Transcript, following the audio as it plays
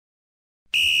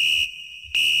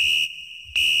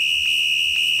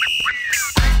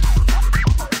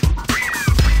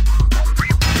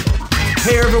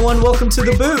everyone. Welcome to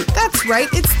The Boot. That's right.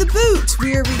 It's The Boot.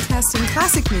 We are recasting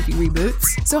classic movie reboots,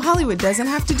 so Hollywood doesn't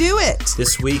have to do it.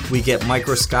 This week, we get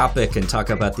microscopic and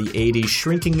talk about the 80s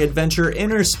shrinking adventure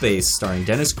Inner Space, starring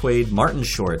Dennis Quaid, Martin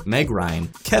Short, Meg Ryan,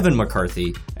 Kevin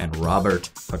McCarthy, and Robert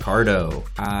Picardo.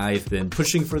 I've been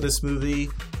pushing for this movie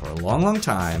for a long, long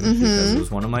time because it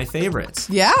was one of my favorites.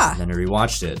 Yeah. And then I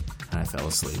rewatched it, and I fell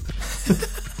asleep.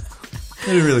 I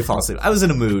didn't really fall asleep. I was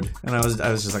in a mood, and I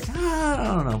was just like, I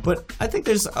don't know. But I think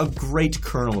there's a great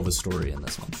kernel of a story in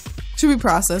this one. Should we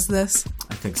process this?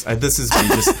 I think so. This is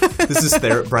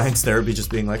Brian's therapy,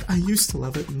 just being like, I used to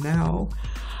love it, now.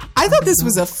 I thought this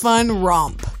was a fun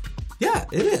romp. Yeah,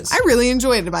 it is. I really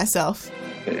enjoyed it myself.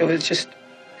 It was just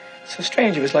so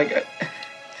strange. It was like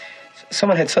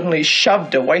someone had suddenly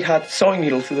shoved a white-hot sewing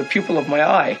needle through the pupil of my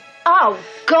eye. Oh,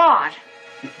 God.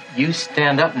 You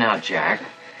stand up now, Jack.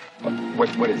 What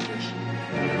is this?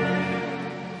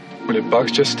 Did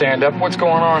Bugs just stand up? What's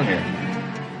going on here?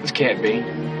 This can't be.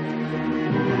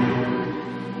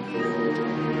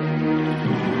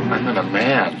 I'm in a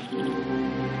man.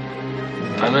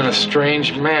 I'm in a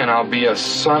strange man. I'll be a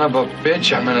son of a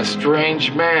bitch. I'm in a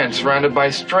strange man, surrounded by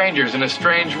strangers in a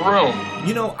strange room.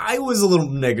 You know, I was a little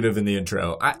negative in the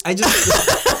intro. I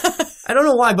just I don't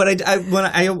know why, but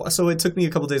so it took me a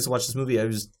couple days to watch this movie.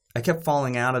 I kept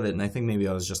falling out of it, and I think maybe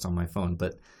I was just on my phone.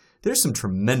 But there's some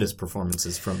tremendous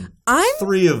performances from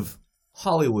three of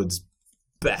Hollywood's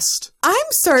best. I'm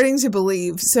starting to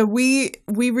believe. So we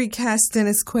recast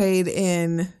Dennis Quaid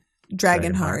in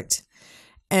Dragonheart.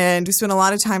 And we spent a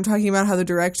lot of time talking about how the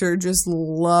director just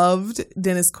loved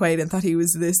Dennis Quaid and thought he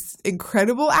was this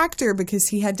incredible actor because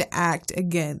he had to act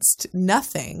against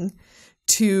nothing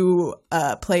to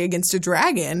play against a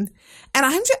dragon. And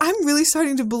I'm really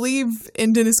starting to believe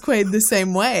in Dennis Quaid the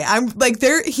same way. I'm like,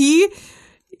 he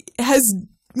has,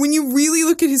 when you really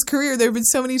look at his career, there have been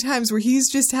so many times where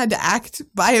he's just had to act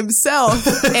by himself,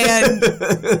 and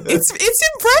it's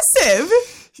impressive.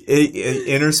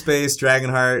 Inner Space,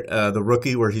 Dragonheart, The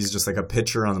Rookie, where he's just like a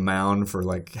pitcher on the mound for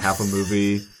like half a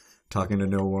movie, talking to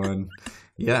no one.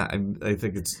 Yeah, I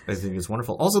think it's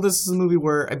wonderful. Also, this is a movie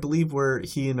where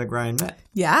he and Meg Ryan met.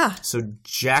 Yeah. So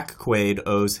Jack Quaid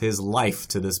owes his life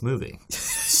to this movie.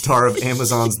 Star of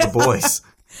Amazon's The Boys.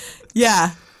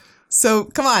 Yeah. So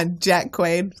come on, Jack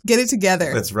Quaid, get it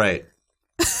together. That's right.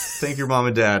 Thank your mom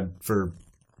and dad for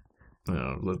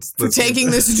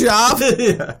taking this job.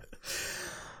 Yeah.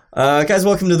 Guys,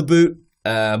 welcome to The Boot,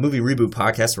 movie reboot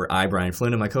podcast where I, Brian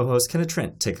Flynn, and my co-host Kenneth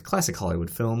Trent take a classic Hollywood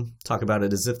film, talk about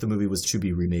it as if the movie was to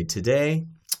be remade today,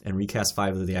 and recast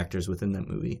 5 of the actors within that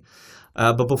movie.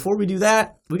 But before we do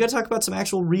that, we got to talk about some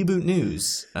actual reboot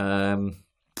news.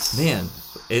 Man,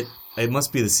 it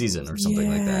must be the season or something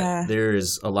like that.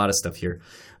 There's a lot of stuff here.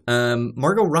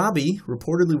 Margot Robbie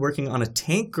reportedly working on a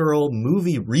Tank Girl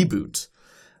movie reboot.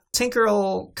 Tank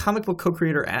Girl comic book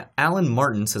co-creator Alan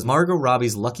Martin says Margot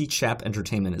Robbie's Lucky Chap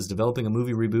Entertainment is developing a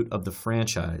movie reboot of the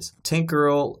franchise. Tank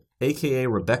Girl, a.k.a.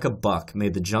 Rebecca Buck,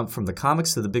 made the jump from the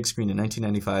comics to the big screen in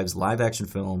 1995's live-action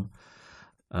film.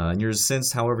 In years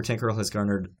since, however, Tank Girl has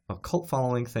garnered a cult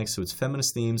following thanks to its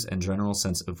feminist themes and general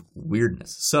sense of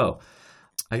weirdness. So,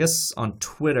 I guess on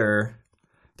Twitter,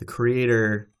 the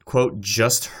creator, quote,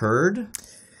 just heard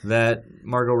that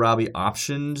Margot Robbie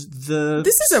optioned the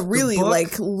This is a really,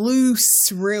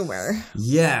 loose rumor.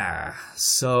 Yeah.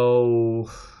 So,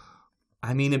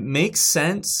 I mean, it makes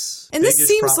sense. And this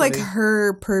seems like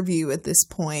her purview at this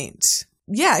point.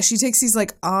 Yeah, she takes these,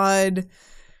 odd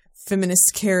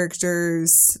feminist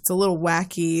characters. It's a little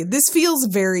wacky. This feels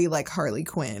very like Harley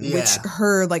Quinn, which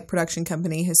her, production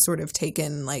company has sort of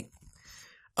taken,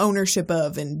 ownership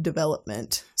of and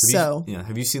development.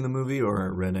 Have you seen the movie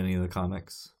or read any of the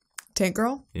comics? Tank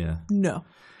Girl? Yeah. No.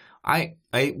 I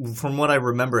from what I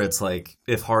remember, it's like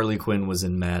if Harley Quinn was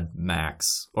in Mad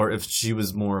Max, or if she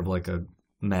was more of like a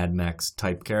Mad Max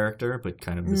type character, but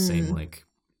kind of the same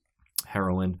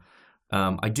heroine.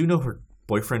 I do know her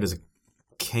boyfriend is a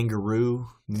kangaroo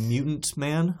mutant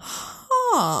man.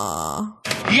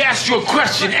 He asked you a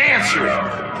question, answer it.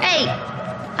 Hey,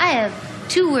 I have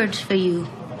 2 words for you.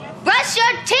 Brush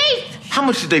your teeth! How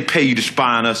much did they pay you to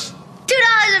spy on us?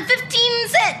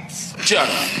 $2.15. Shut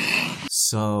up.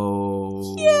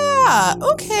 So yeah,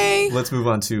 okay. Let's move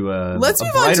on to a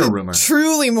brighter rumor.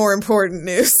 Truly more important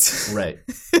news. Right.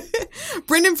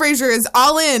 Brendan Fraser is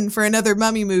all in for another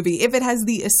Mummy movie if it has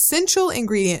the essential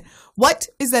ingredient. What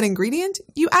is that ingredient,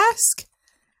 you ask?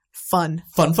 Fun.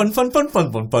 Fun.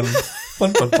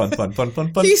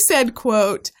 He said,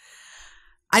 quote,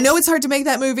 I know it's hard to make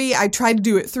that movie. I tried to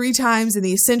do it 3 times, and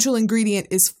the essential ingredient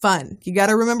is fun. You got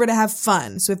to remember to have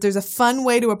fun. So if there's a fun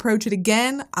way to approach it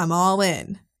again, I'm all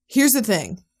in. Here's the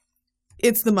thing.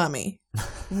 It's The Mummy.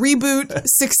 Reboot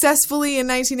successfully in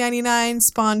 1999,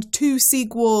 spawned 2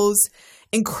 sequels,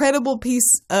 incredible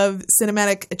piece of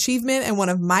cinematic achievement, and one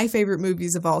of my favorite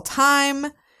movies of all time.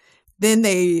 Then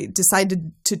they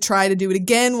decided to try to do it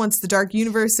again once the Dark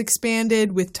Universe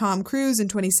expanded with Tom Cruise in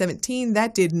 2017.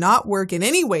 That did not work in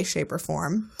any way, shape, or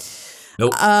form.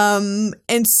 Nope.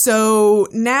 And so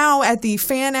now at the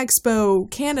Fan Expo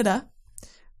Canada,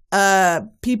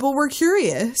 people were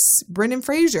curious. Brendan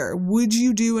Fraser, would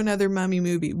you do another Mummy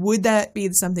movie? Would that be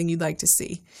something you'd like to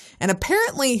see? And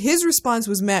apparently his response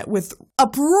was met with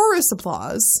uproarious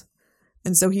applause.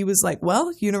 And so he was like,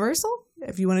 well, Universal,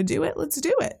 if you want to do it, let's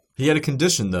do it. He had a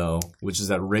condition, though, which is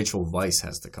that Rachel Weisz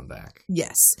has to come back.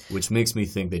 Yes. Which makes me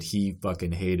think that he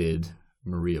fucking hated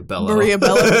Maria Bello.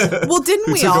 Well, didn't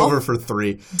who we took all? over for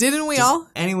 3. Didn't we Does all?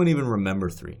 anyone even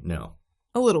remember 3? No.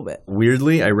 A little bit.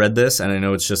 Weirdly, I read this, and I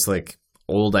know it's just like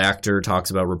old actor talks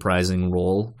about reprising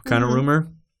role kind of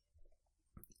rumor.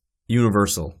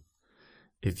 Universal.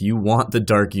 If you want the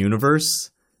Dark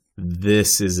Universe,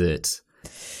 this is it.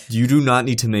 You do not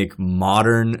need to make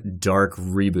modern dark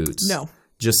reboots. No.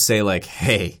 Just say like,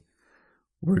 hey,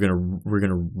 we're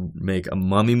gonna make a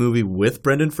Mummy movie with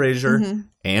Brendan Fraser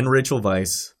and Rachel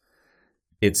Weisz.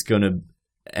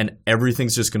 And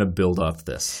everything's just gonna build off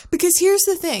this. Because here's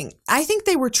the thing. I think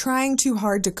they were trying too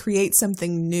hard to create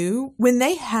something new when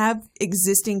they have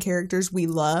existing characters we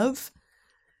love.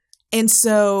 And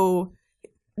so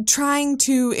trying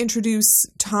to introduce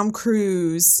Tom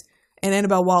Cruise and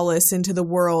Annabelle Wallis into the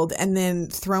world, and then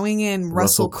throwing in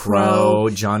Russell Crowe,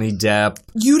 Johnny Depp.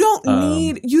 You don't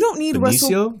need Russell.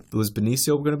 Benicio? Was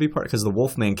Benicio going to be part? Because The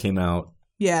Wolfman came out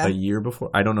a year before.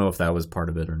 I don't know if that was part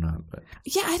of it or not. But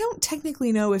yeah, I don't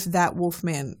technically know if that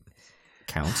Wolfman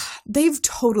counts. They've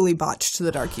totally botched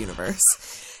the Dark Universe.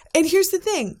 And here's the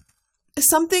thing.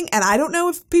 Something, and I don't know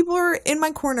if people are in my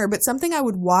corner, but something I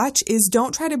would watch is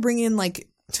don't try to bring in like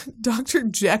Dr.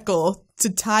 Jekyll to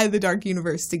tie the Dark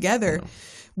Universe together. No.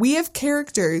 We have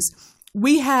characters.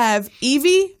 We have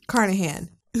Evie Carnahan,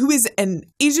 who is an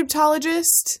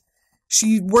Egyptologist.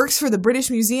 She works for the British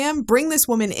Museum. Bring this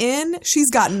woman in. She's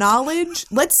got knowledge.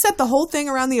 Let's set the whole thing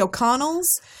around the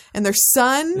O'Connells and their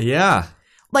son. Yeah.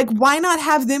 Like, why not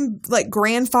have them, like,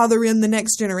 grandfather in the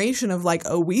next generation of, like,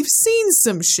 oh, we've seen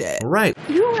some shit. Right.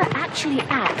 You were actually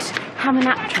at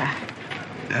Hamunaptra.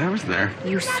 Yeah, I was there.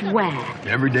 You swear?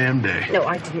 Every damn day. No,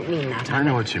 I didn't mean that. I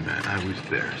know what you meant. I was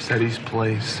there. Seti's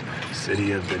place,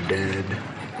 City of the Dead.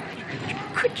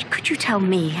 Could you tell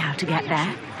me how to get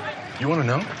there? You want to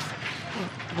know?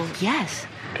 Well, yes.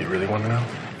 Do you really want to know?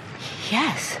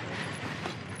 Yes.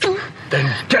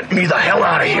 Then get me the hell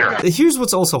out of here. Here's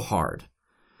what's also hard.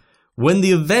 When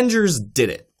the Avengers did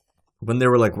it, when they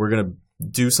were like, we're going to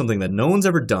do something that no one's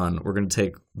ever done, we're going to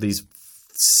take these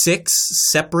 6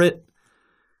 separate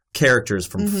characters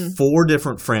from 4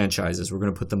 different franchises, we're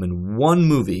going to put them in one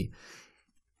movie.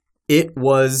 It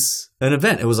was an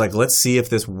event. It was like, let's see if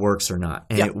this works or not.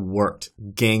 And it worked.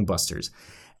 Gangbusters.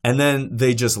 And then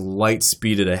they just light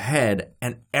speeded ahead,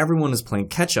 and everyone is playing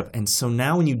catch up. And so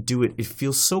now when you do it, it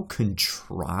feels so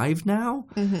contrived now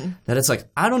that it's like,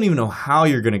 I don't even know how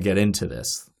you're going to get into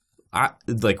this.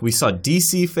 Like, we saw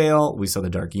DC fail. We saw the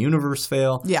Dark Universe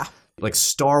fail. Yeah. Like,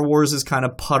 Star Wars is kind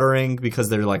of puttering because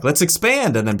they're like, let's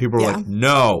expand. And then people are like,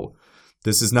 no,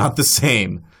 this is not the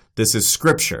same. This is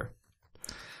scripture.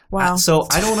 Wow. So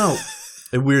I don't know.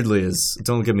 It weirdly is.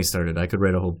 Don't get me started. I could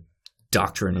write a whole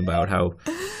doctrine about how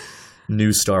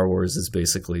new Star Wars is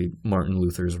basically Martin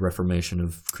Luther's reformation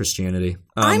of Christianity.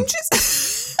 I'm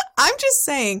just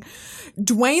saying,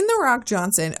 Dwayne "The Rock"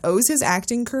 Johnson owes his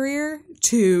acting career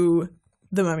to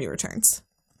The Mummy Returns.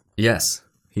 Yes,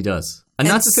 he does. And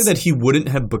not to say that he wouldn't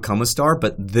have become a star,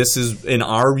 but this is in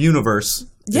our universe,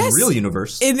 in real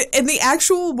universe. In the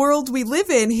actual world we live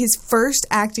in, his first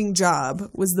acting job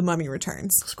was The Mummy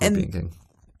Returns. Scorpion King.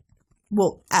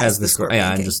 Well, as the Scorpion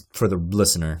King. And just for the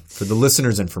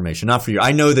listener's information, not for you.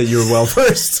 I know that you're well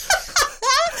versed.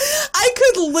 I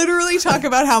could literally talk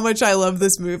about how much I love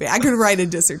this movie. I could write a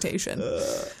dissertation.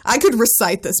 I could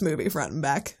recite this movie front and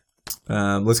back.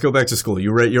 Let's go back to school.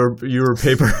 You wrote your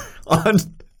paper on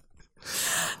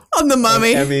The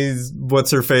Mummy. Emmy's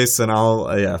what's her face, and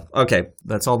okay.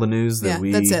 That's all the news that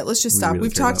we. That's it. Let's just stop. Really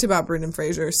We've talked about Brendan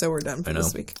Fraser, so we're done for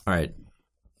this week. All right,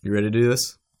 you ready to do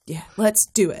this? Yeah, let's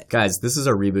do it, guys. This is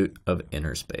our reboot of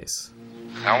Inner Space.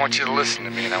 I want you to listen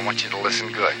to me, and I want you to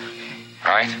listen good.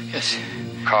 All right? Yes.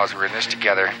 Because we're in this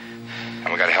together,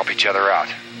 and we got to help each other out.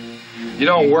 You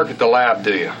don't work at the lab,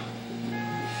 do you?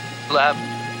 Lab?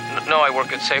 No, I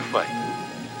work at Safeway.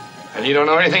 And you don't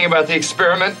know anything about the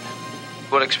experiment?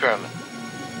 What experiment?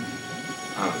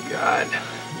 Oh, God.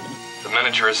 The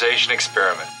miniaturization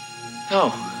experiment. No.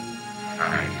 All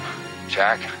right.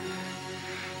 Jack,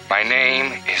 my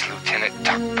name is Lieutenant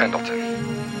Tuck Pendleton.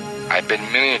 I've been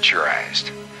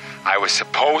miniaturized. I was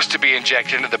supposed to be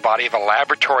injected into the body of a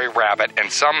laboratory rabbit,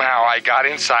 and somehow I got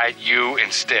inside you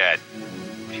instead.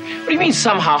 What do you mean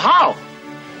somehow? How?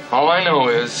 All I know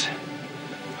is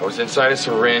I was inside a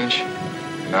syringe,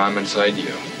 and now I'm inside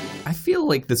you. I feel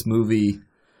like this movie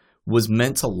was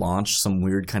meant to launch some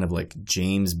weird kind of like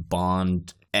James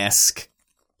Bond-esque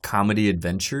comedy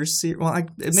adventure series. Well,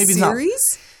 maybe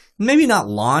series? Maybe not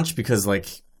launch, because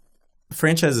like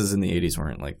franchises in the 80s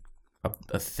weren't like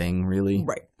a thing really.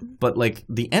 Right. But like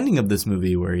the ending of this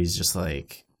movie where he's just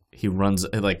like, he runs,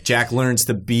 like Jack learns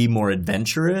to be more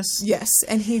adventurous. Yes,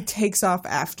 and he takes off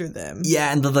after them.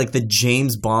 Yeah, and the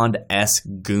James Bond-esque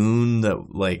goon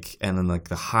that like, and then like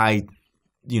the high,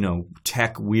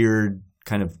 tech weird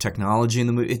kind of technology in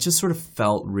the movie. It just sort of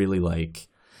felt really like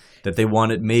that they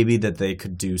wanted, maybe that they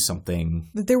could do something.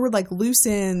 That there were like loose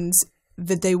ends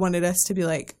that they wanted us to be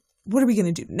like, what are we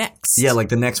going to do next? Yeah, like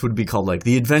the next would be called like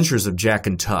The Adventures of Jack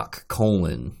and Tuck,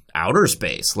 outer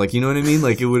space. Like, you know what I mean?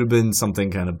 Like it would have been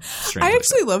something kind of strange. I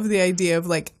actually love the idea of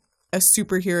like a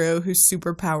superhero whose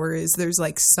superpower is there's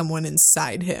like someone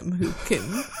inside him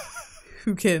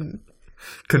who can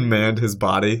command his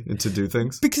body and to do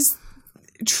things. Because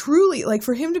truly, like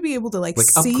for him to be able to like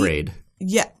see, upgrade.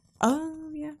 Yeah.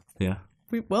 Yeah.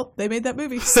 They made that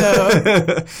movie, so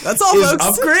that's all, folks.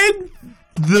 Upgrade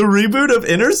the reboot of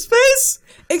Inner Space?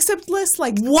 Except less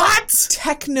like what?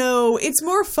 Techno. It's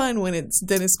more fun when it's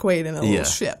Dennis Quaid in a little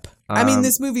ship. I mean,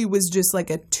 this movie was just like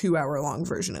a 2-hour-long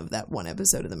version of that one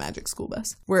episode of The Magic School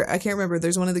Bus, where I can't remember.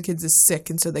 There's one of the kids is sick,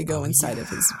 and so they go inside of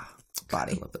his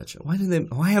body. I love that show. Why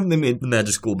haven't they made the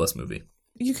Magic School Bus movie?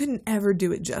 You couldn't ever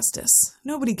do it justice.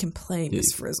 Nobody can play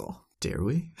Miss Frizzle. Dare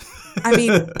we? I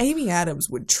mean, Amy Adams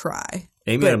would try.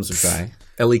 Adams would try.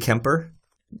 Ellie Kemper?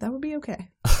 That would be okay.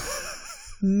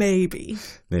 Maybe.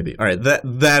 All right,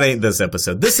 that ain't this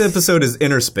episode. This episode is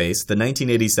Inner Space, the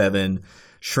 1987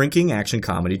 shrinking action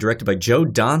comedy directed by Joe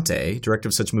Dante, director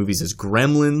of such movies as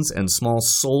Gremlins and Small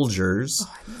Soldiers.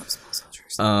 Oh, I love Small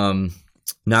Soldiers.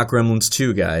 Not Gremlins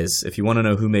 2, guys. If you want to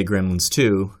know who made Gremlins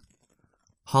 2,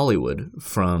 Hollywood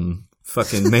from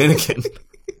fucking Mannequin.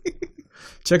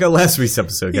 Check out last week's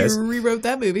episode, guys. You rewrote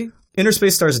that movie. Inner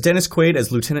Space stars Dennis Quaid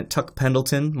as Lieutenant Tuck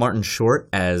Pendleton, Martin Short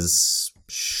as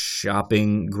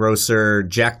shopping grocer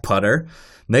Jack Putter,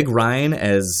 Meg Ryan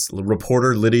as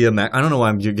reporter Lydia Mac. I don't know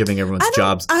why you're giving everyone's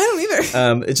jobs. I don't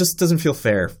either. It just doesn't feel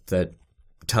fair that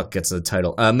Tuck gets a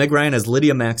title. Meg Ryan as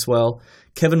Lydia Maxwell,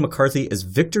 Kevin McCarthy as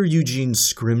Victor Eugene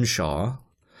Scrimshaw,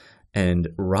 and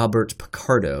Robert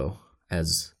Picardo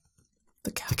as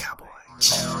the cowboy.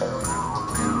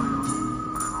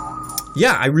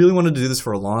 Yeah, I really wanted to do this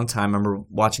for a long time. I remember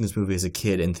watching this movie as a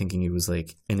kid and thinking it was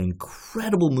like an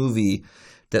incredible movie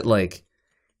that like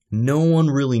no one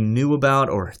really knew about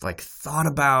or like thought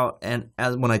about. And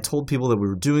when I told people that we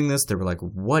were doing this, they were like,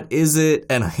 what is it?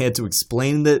 And I had to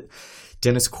explain that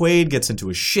Dennis Quaid gets into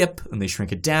a ship and they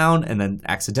shrink it down, and then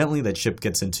accidentally that ship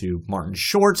gets into Martin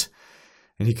Short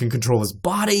and he can control his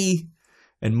body,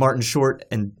 and Martin Short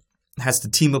and has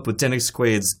to team up with Dennis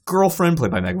Quaid's girlfriend,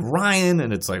 played by Meg Ryan,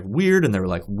 and it's like weird, and they were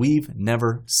like, we've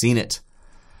never seen it.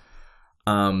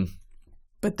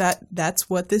 But that's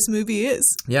what this movie is.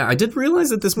 Yeah, I did realize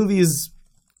that this movie is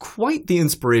quite the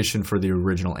inspiration for the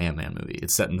original Ant-Man movie.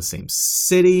 It's set in the same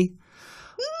city.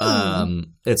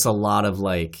 It's a lot of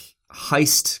like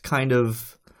heist kind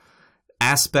of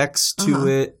aspects to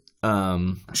it.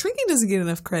 Shrinking doesn't get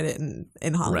enough credit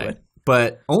in Hollywood. Right.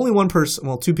 But only one person,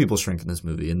 well, two people shrink in this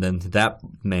movie, and then that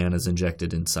man is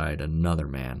injected inside another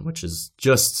man, which is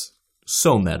just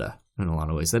so meta in a lot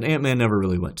of ways that Ant-Man never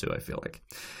really went to, I feel like.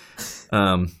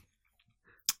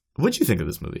 What'd you think of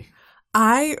this movie?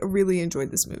 I really enjoyed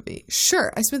this movie.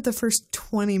 Sure, I spent the first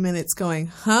 20 minutes going,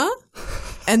 huh?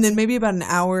 And then maybe about an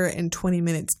hour and 20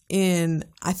 minutes in,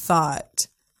 I thought,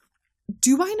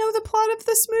 do I know the plot of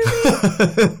this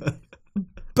movie?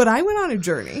 But I went on a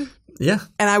journey. Yeah.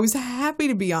 And I was happy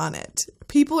to be on it.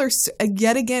 People are,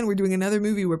 yet again, we're doing another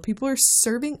movie where people are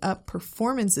serving up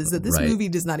performances that this movie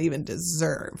does not even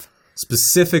deserve.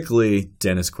 Specifically,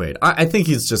 Dennis Quaid. I think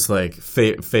he's just like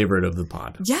favorite of the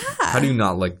pod. Yeah. How do you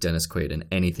not like Dennis Quaid in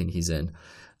anything he's in?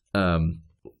 I'm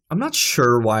not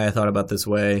sure why I thought about this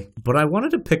way, but I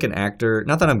wanted to pick an actor.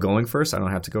 Not that I'm going first. I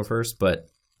don't have to go first, but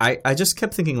I just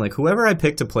kept thinking, like, whoever I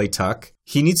pick to play Tuck,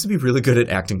 he needs to be really good at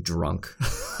acting drunk.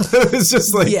 It's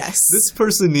just like, this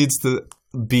person needs to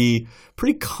be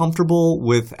pretty comfortable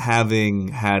with having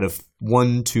had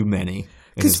one too many.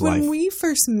 in his Because when life. we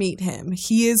first meet him,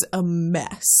 he is a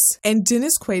mess. And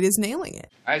Dennis Quaid is nailing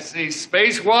it. I see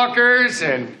spacewalkers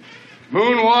and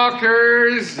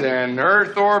moonwalkers and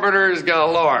Earth orbiters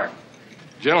galore.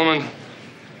 Gentlemen,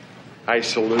 I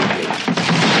salute you.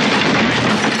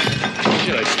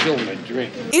 Should I spill my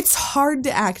drink? It's hard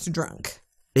to act drunk.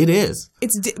 It is.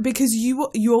 Because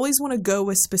you always want to go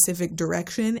a specific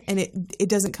direction, and it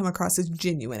doesn't come across as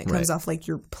genuine. It comes off like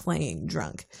you're playing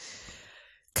drunk.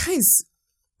 Guys,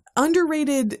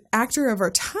 underrated actor of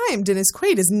our time, Dennis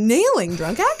Quaid, is nailing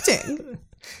drunk acting.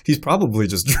 He's probably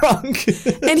just drunk.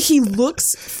 And he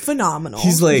looks phenomenal.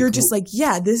 He's like, you're just like,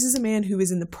 yeah, this is a man who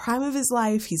is in the prime of his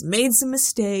life. He's made some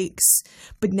mistakes,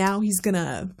 but now he's got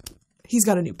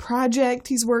a new project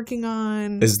he's working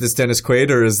on. Is this Dennis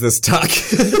Quaid or is this Tuck?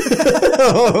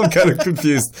 I'm kind of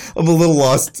confused. I'm a little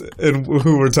lost in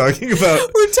who we're talking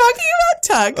about. We're talking about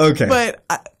Tuck. Okay.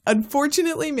 But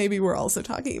unfortunately, maybe we're also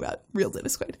talking about real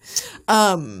Dennis Quaid.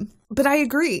 But I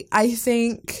agree. I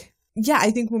think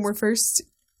when we're first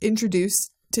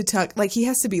introduced to Tuck, like, he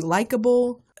has to be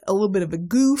likable, a little bit of a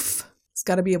goof. He's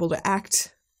got to be able to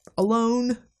act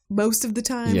alone most of the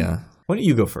time. Yeah. Why don't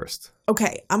you go first?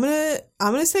 Okay, I'm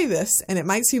gonna say this, and it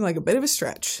might seem like a bit of a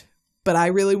stretch, but I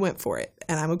really went for it,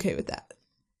 and I'm okay with that.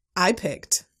 I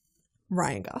picked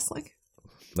Ryan Gosling.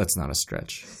 That's not a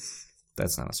stretch.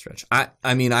 That's not a stretch.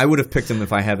 I mean, I would have picked him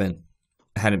if I hadn't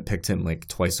picked him like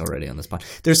twice already on this pod.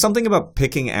 There's something about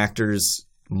picking actors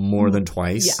more than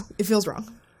twice. Yeah, it feels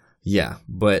wrong. Yeah,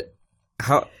 but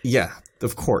how? Yeah,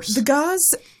 of course. The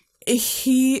Gaz,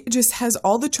 he just has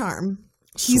all the charm.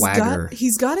 Swagger.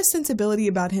 He's got a sensibility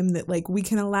about him that, like, we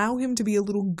can allow him to be a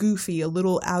little goofy, a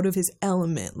little out of his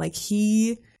element. Like,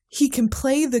 he can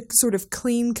play the sort of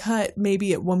clean cut,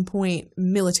 maybe at one point,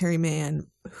 military man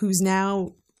who's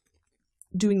now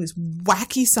doing this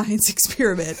wacky science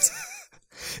experiment.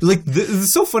 Like,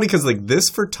 it's so funny because, like, this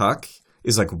for Tuck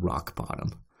is like rock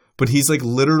bottom. But he's like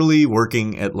literally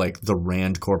working at like the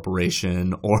Rand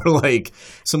Corporation or like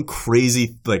some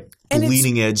crazy like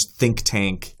bleeding edge think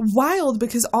tank. Wild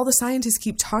because all the scientists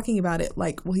keep talking about it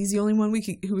like, well, he's the only one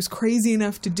who was crazy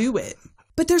enough to do it.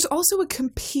 But there's also a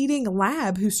competing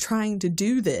lab who's trying to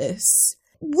do this.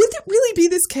 Would it really be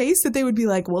this case that they would be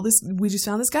like, well, we just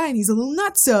found this guy and he's a little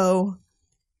nutso?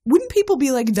 Wouldn't people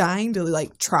be like dying to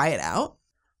like try it out?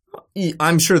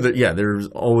 I'm sure that, yeah, there's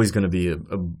always going to be a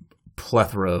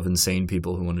plethora of insane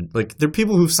people who want to, like, there are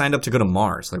people who've signed up to go to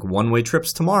Mars, like one-way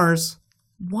trips to Mars.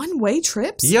 One-way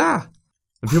trips? Yeah.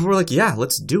 And people were like, yeah,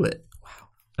 let's do it. Wow.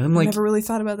 And I'm like, I never really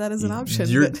thought about that as an option.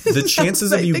 The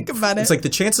chances of you, think about it. It's like the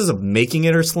chances of making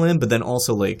it are slim, but then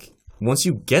also like once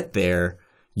you get there,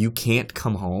 you can't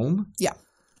come home. Yeah.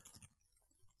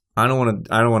 I don't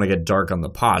want to get dark on the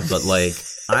pod, but like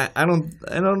I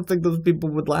don't think those people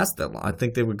would last that long. I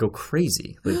think they would go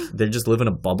crazy. Like they just live in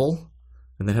a bubble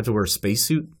and then have to wear a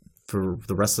spacesuit for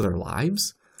the rest of their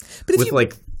lives with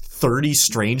like 30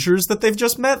 strangers that they've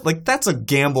just met. Like that's a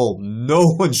gamble no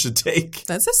one should take.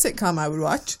 That's a sitcom I would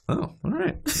watch. Oh, all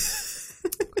right.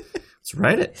 Let's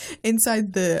write it.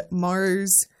 Inside the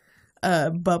Mars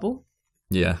bubble.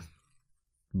 Yeah.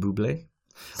 Buble.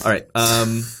 All right.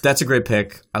 That's a great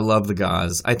pick. I love the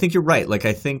Gaz. I think you're right. Like,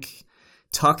 I think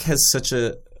Tuck has such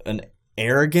an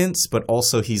arrogance, but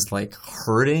also he's like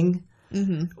hurting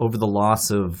over the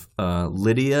loss of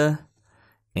Lydia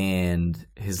and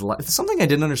his life. Something I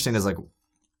didn't understand is like,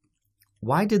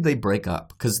 why did they break up?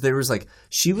 Because there was like,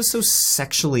 she was so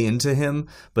sexually into him,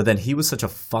 but then he was such a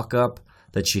fuck up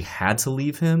that she had to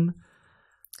leave him.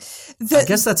 I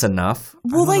guess that's enough.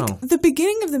 Well, like, the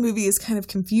beginning of the movie is kind of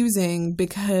confusing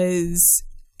because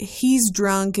he's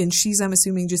drunk and she's, I'm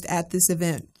assuming, just at this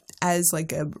event as,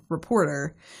 like, a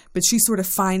reporter. But she sort of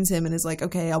finds him and is like,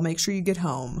 okay, I'll make sure you get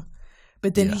home.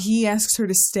 But then he asks her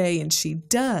to stay and she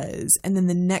does. And then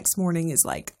the next morning is,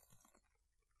 like,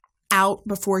 out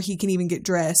before he can even get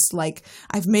dressed. Like,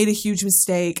 I've made a huge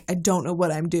mistake. I don't know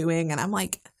what I'm doing. And I'm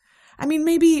like, I mean,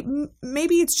 maybe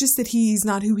it's just that he's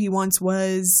not who he once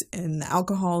was and the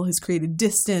alcohol has created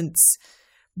distance,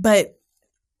 but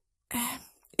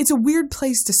it's a weird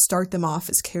place to start them off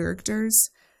as characters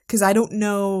because I don't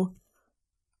know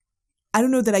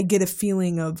that I get a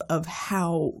feeling of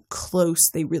how close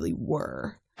they really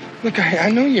were. Look, I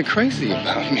know you're crazy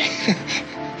about me.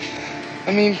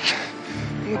 I mean,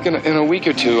 look, in a week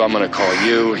or two, I'm going to call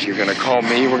you. You're going to call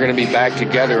me. We're going to be back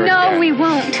together again. No, we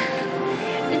won't.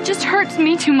 It just hurts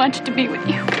me too much to be with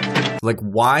you. Like,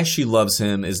 why she loves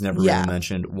him is never really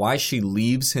mentioned. Why she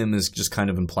leaves him is just kind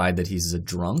of implied that he's a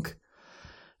drunk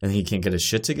and he can't get his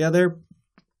shit together.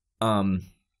 So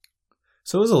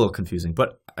So it was a little confusing.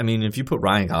 But, I mean, if you put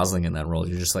Ryan Gosling in that role,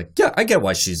 you're just like, yeah, I get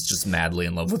why she's just madly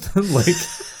in love with him. Like,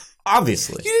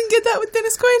 obviously. You didn't get that with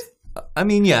Dennis Quaid? I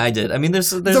mean, yeah, I did. I mean,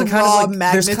 there's a kind raw of like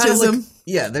magnetism.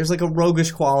 there's like a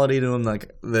roguish quality to him,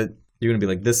 like that you're gonna be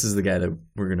like, this is the guy that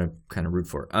we're gonna kind of root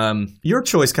for. Your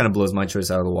choice kind of blows my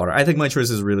choice out of the water. I think my choice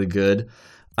is really good.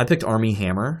 I picked Armie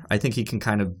Hammer. I think he can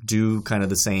kind of do kind of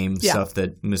the same stuff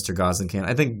that Mr. Gosling can.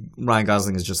 I think Ryan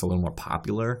Gosling is just a little more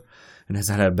popular and has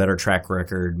had a better track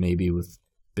record, maybe with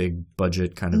big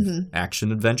budget kind of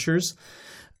action adventures.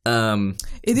 But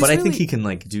I think he can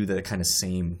like do the kind of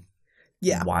same.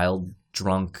 Yeah. Wild,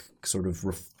 drunk, sort of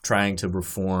trying to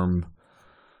reform.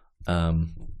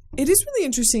 It is really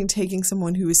interesting taking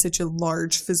someone who is such a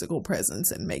large physical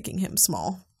presence and making him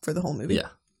small for the whole movie. Yeah.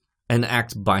 And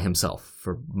act by himself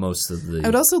for most of the... I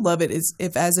would also love it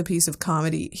if as a piece of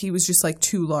comedy, he was just like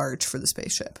too large for the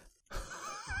spaceship.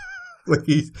 Like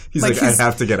he's like I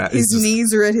have to get out. His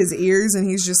knees are at his ears and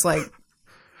he's just like...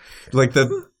 Like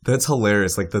that's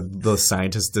hilarious. Like the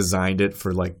scientist designed it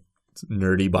for like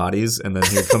nerdy bodies, and then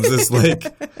here comes this like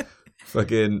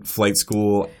fucking flight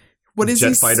school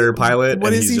jet fighter pilot.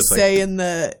 What does he say in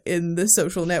the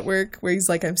Social Network where he's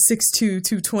like, I'm 6'2",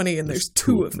 220 and there's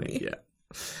two of me. Yeah.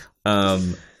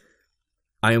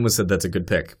 I almost said that's a good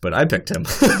pick, but I picked him.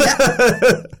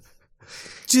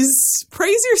 Just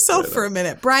praise yourself for a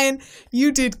minute. Brian,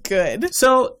 you did good.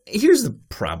 So here's the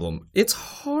problem. It's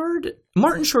hard.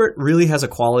 Martin Short really has a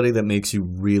quality that makes you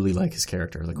really like his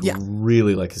character.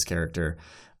 Really like his character.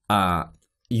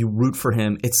 You root for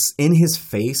him. It's in his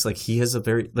face. Like he has a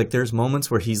very, like there's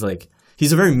moments where he's like,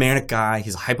 he's a very manic guy.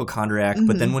 He's a hypochondriac.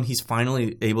 But then when he's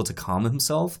finally able to calm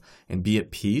himself and be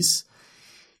at peace,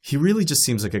 he really just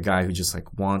seems like a guy who just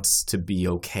like wants to be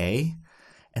okay.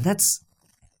 And that's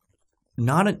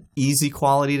not an easy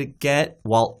quality to get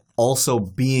while also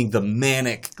being the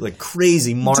manic, like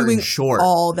crazy Martin Short.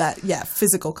 All that,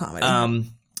 physical comedy.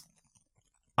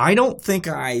 I don't think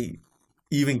I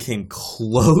even came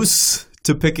close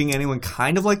to picking anyone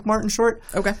kind of like Martin Short.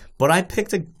 Okay. But I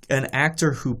picked an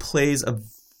actor who plays a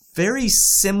very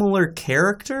similar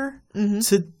character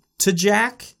to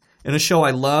Jack in a show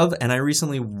I love, and I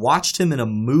recently watched him in a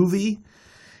movie,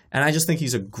 and I just think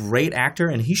he's a great actor,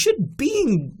 and he should be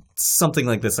in something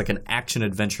like this, like an action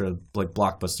adventure, like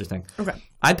blockbuster thing. Okay.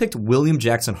 I picked William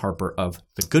Jackson Harper of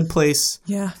The Good Place.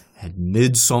 Yeah. And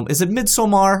Midsommar. Is it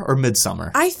Midsommar or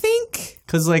Midsummer? I think...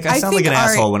 Because like I sound like an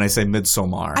asshole when I say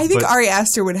Midsommar. I think Ari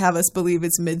Aster would have us believe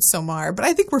it's Midsommar, but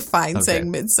I think we're fine saying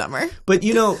Midsummer. But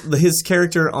you know, his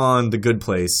character on The Good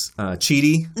Place,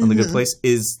 Chidi on The Good Place,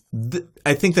 is...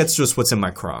 I think that's just what's in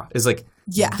my craw. Is like,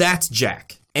 that's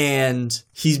Jack. And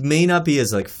he may not be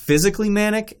as like physically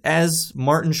manic as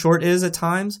Martin Short is at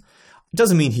times. It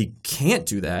doesn't mean he can't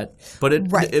do that, but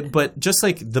but just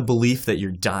like the belief that you're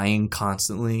dying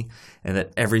constantly and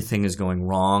that everything is going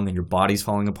wrong and your body's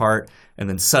falling apart, and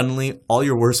then suddenly all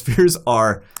your worst fears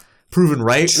are proven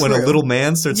right when a little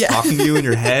man starts talking to you in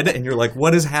your head, and you're like,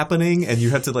 what is happening? And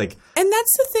you have to like... And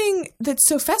that's the thing that's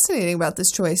so fascinating about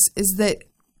this choice is that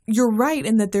you're right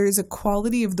in that there is a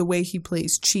quality of the way he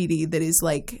plays Chidi that is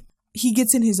like, he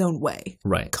gets in his own way.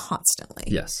 Right. Constantly.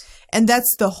 Yes. And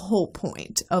that's the whole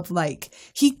point of like,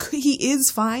 he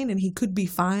is fine and he could be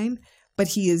fine, but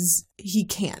he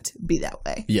can't be that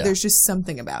way. Yeah. There's just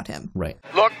something about him. Right.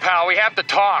 Look, pal, we have to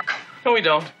talk. No, we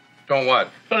don't. Don't what?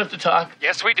 Don't have to talk.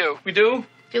 Yes, we do. We do?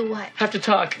 Do what? Have to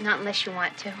talk. Not unless you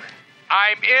want to.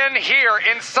 I'm in here,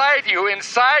 inside you,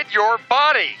 inside your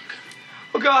body.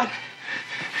 Oh, God.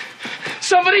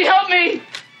 Somebody help me!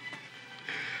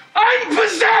 I'm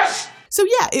possessed! So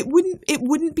yeah, it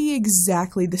wouldn't be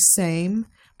exactly the same,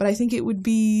 but I think it would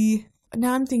be.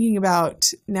 Now I'm thinking about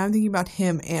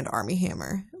him and Armie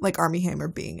Hammer, like Armie Hammer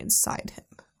being inside him.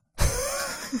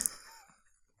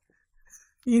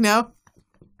 You know?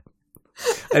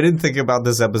 I didn't think about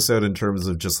this episode in terms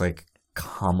of just like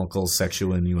comical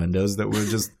sexual innuendos that were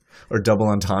just, or double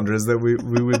entendres that we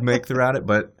would make throughout it,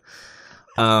 but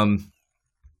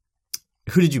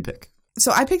who did you pick?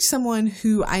 So I picked someone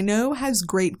who I know has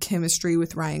great chemistry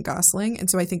with Ryan Gosling, and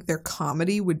so I think their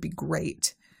comedy would be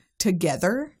great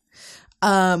together.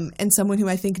 And someone who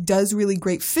I think does really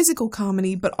great physical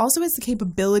comedy, but also has the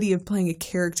capability of playing a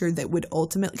character that would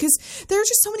ultimately... Because there are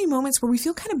just so many moments where we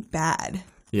feel kind of bad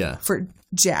for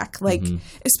Jack. Like,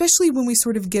 especially when we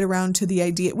sort of get around to the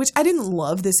idea... Which I didn't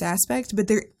love this aspect,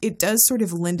 but it does sort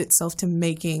of lend itself to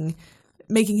making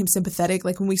him sympathetic.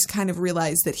 Like when we kind of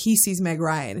realize that he sees Meg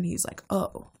Ryan and he's like,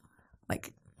 oh,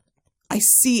 like I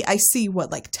see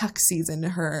what like Tuck sees in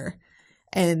her,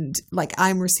 and like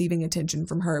I'm receiving attention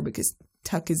from her because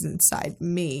Tuck is inside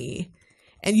me.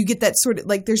 And you get that sort of,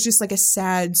 like, there's just like a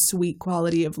sad, sweet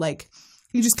quality of like,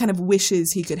 he just kind of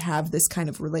wishes he could have this kind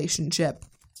of relationship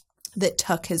that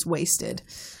Tuck has wasted.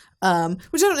 Which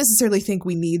I don't necessarily think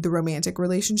we need the romantic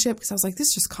relationship, because I was like,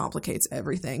 this just complicates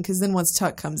everything. Because then once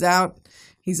Tuck comes out,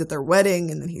 he's at their wedding,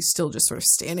 and then he's still just sort of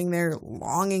standing there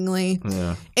longingly.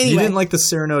 Yeah. Anyway. You didn't like the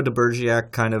Cyrano de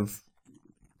Bergerac kind of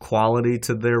quality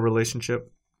to their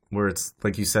relationship? Where it's,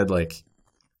 like you said, like,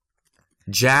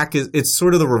 Jack is, it's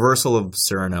sort of the reversal of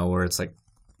Cyrano, where it's like,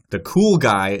 the cool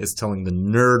guy is telling the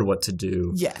nerd what to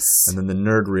do. Yes. And then the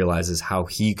nerd realizes how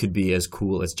he could be as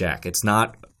cool as Jack. It's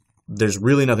not, there's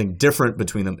really nothing different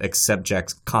between them except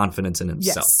Jack's confidence in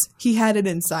himself. Yes. He had it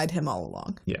inside him all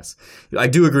along. Yes. I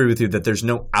do agree with you that there's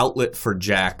no outlet for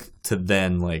Jack to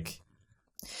then, like,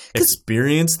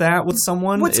 experience that with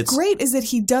someone. What's great is that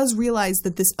he does realize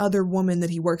that this other woman that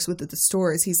he works with at the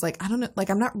store is, he's like, I don't know, like,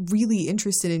 I'm not really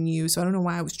interested in you, so I don't know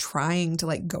why I was trying to,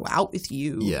 like, go out with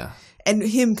you. Yeah. And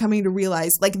him coming to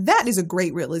realize, like, that is a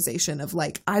great realization of,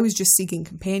 like, I was just seeking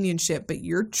companionship, but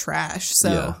you're trash,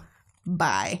 so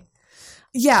bye.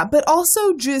 Yeah, but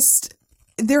also just,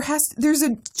 there's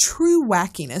a true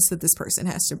wackiness that this person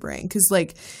has to bring, because,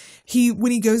 like,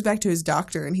 when he goes back to his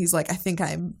doctor and he's like, I think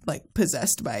I'm, like,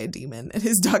 possessed by a demon. And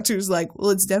his doctor's like,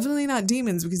 well, it's definitely not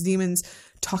demons, because demons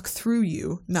talk through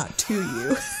you, not to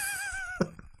you.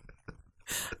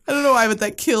 I don't know why, but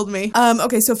that killed me.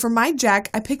 Okay, so for my Jack,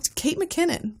 I picked Kate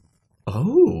McKinnon.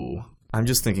 Oh. I'm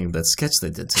just thinking of that sketch they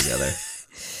did together.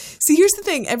 See, here's the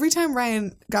thing. Every time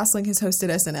Ryan Gosling has hosted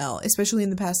SNL, especially in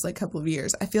the past, like, couple of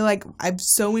years, I feel like I've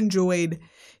so enjoyed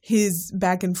his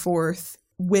back and forth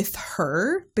with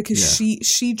her, because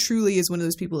she truly is one of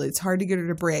those people that it's hard to get her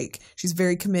to break. She's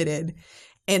very committed.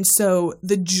 And so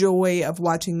the joy of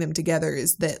watching them together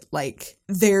is that, like,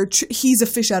 he's a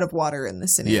fish out of water in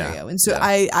this scenario. Yeah. And so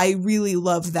I really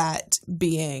love that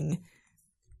being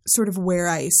sort of where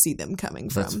I see them coming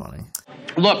from. That's funny.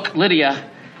 Look, Lydia,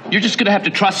 you're just going to have to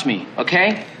trust me,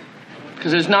 okay?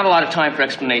 Because there's not a lot of time for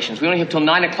explanations. We only have till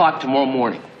 9 o'clock tomorrow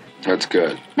morning. That's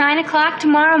good. 9 o'clock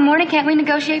tomorrow morning? Can't we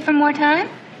negotiate for more time?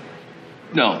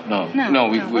 No.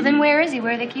 Well, then where is he?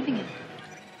 Where are they keeping him?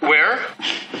 Where?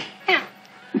 Yeah.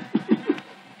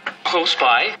 Close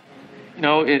by. You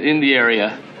know, in the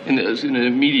area, in the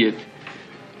immediate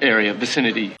area,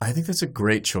 vicinity. I think that's a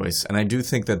great choice. And I do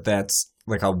think that that's,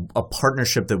 like, a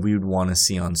partnership that we would want to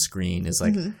see on screen is,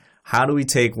 like, how do we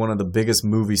take one of the biggest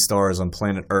movie stars on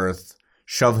planet Earth,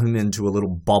 shove him into a little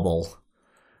bubble,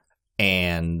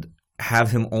 and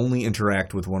have him only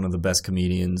interact with one of the best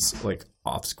comedians, like,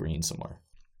 off screen somewhere.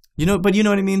 But you know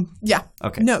what I mean? Yeah.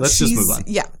 Okay. No, let's just move on.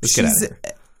 Yeah. Let's get out of here.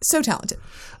 So talented.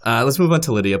 Let's move on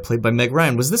to Lydia, played by Meg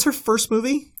Ryan. Was this her first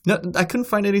movie? No, I couldn't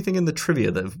find anything in the trivia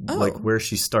that like where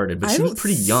she started, but she was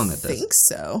pretty young at this. I think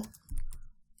so.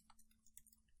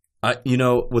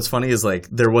 What's funny is, like,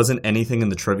 there wasn't anything in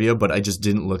the trivia, but I just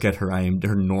didn't look at her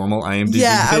normal IMDb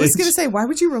Yeah, page. I was going to say, why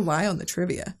would you rely on the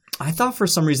trivia? I thought for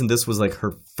some reason this was, like,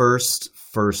 her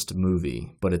first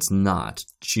movie, but it's not.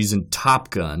 She's in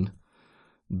Top Gun,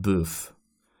 Boof,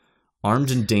 Armed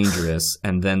and Dangerous,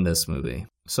 and then this movie.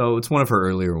 So it's one of her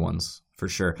earlier ones, for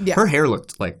sure. Yeah. Her hair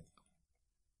looked like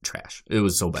trash. It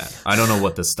was so bad. I don't know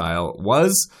what the style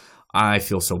was. I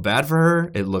feel so bad for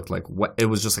her. It looked like wet. It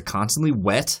was just, like, constantly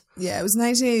wet. Yeah, it was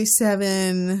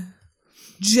 1987.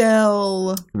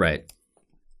 Gel. Right.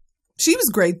 She was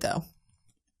great, though.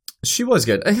 She was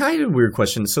good. I had a weird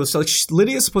question. So like,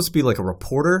 Lydia's supposed to be, like, a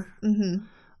reporter,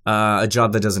 a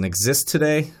job that doesn't exist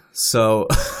today. So,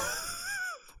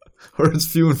 or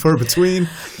it's few and far between.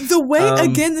 The way,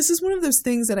 again, this is one of those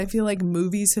things that I feel like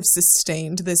movies have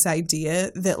sustained this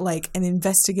idea that, like, an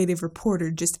investigative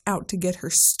reporter just out to get her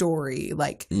story,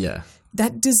 like,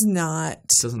 that doesn't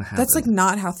happen. That's, like,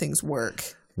 not how things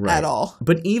work at all.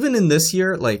 But even in this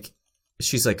year, like,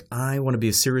 she's like, I want to be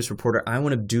a serious reporter. I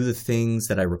want to do the things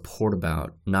that I report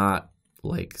about, not,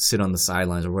 like, sit on the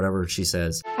sidelines or whatever she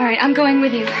says. All right, I'm going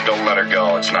with you. Don't let her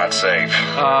go. It's not safe.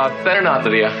 Better not,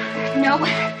 Lydia. No.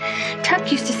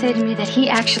 Tuck used to say to me that he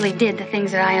actually did the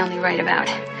things that I only write about.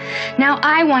 Now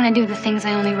I want to do the things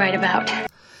I only write about.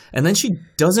 And then she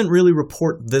doesn't really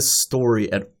report this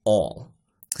story at all,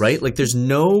 right? Like, there's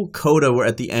no coda where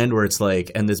at the end where it's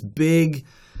like, and this big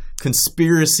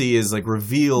conspiracy is, like,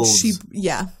 revealed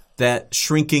that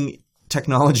shrinking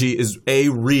technology is A,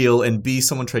 real, and B,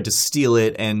 someone tried to steal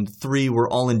it, and 3, we're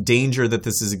all in danger that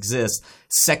this exists.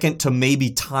 Second to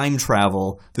maybe time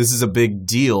travel, this is a big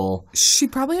deal. She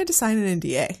probably had to sign an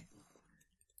NDA.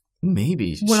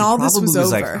 Maybe. When all this was over.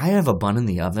 Like, I have a bun in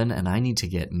the oven and I need to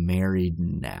get married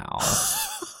now.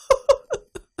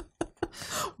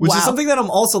 Which is something that I'm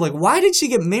also like, why did she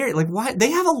get married? Like, why?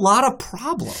 They have a lot of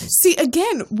problems. See,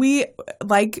 again, we,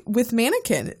 like with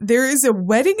Mannequin, there is a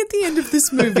wedding at the end of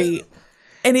this movie,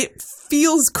 and it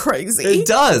feels crazy. It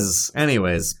does.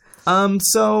 Anyways,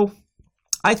 so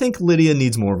I think Lydia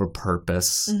needs more of a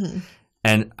purpose. Mm-hmm.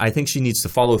 And I think she needs to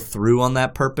follow through on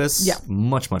that purpose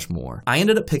much, much more. I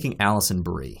ended up picking Alison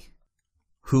Brie,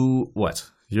 who, what?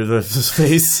 You're this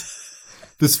face?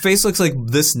 This face looks like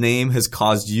this name has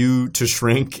caused you to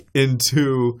shrink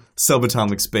into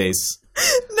subatomic space.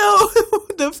 No,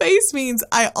 the face means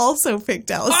I also picked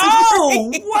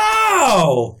Alison Brie.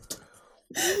 Wow!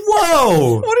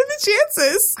 Whoa! What are the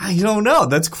chances? I don't know.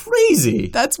 That's crazy.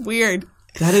 That's weird.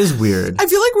 That is weird. I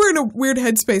feel like we're in a weird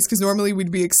headspace because normally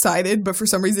we'd be excited, but for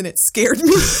some reason it scared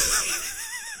me.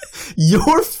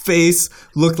 Your face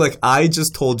looked like I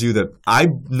just told you that I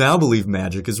now believe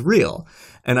magic is real,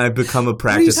 and I've become a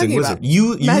practicing wizard.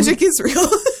 You magic is real.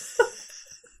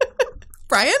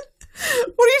 Brian,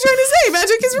 what are you trying to say?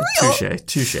 Magic is real.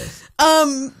 Touche.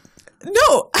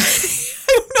 No,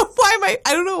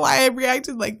 I don't know why I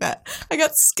reacted like that. I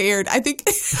got scared. I think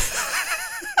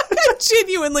I got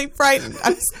genuinely frightened.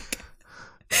 I was like,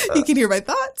 you can hear my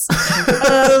thoughts.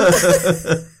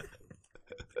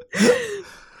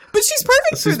 But she's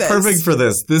perfect for this. She's perfect for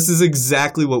this. This is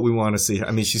exactly what we want to see.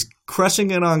 I mean, she's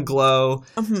crushing it on Glow.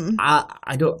 Mm-hmm.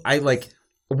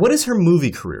 What is her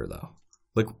movie career, though?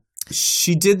 Like,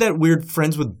 she did that weird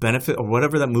Friends with Benefit or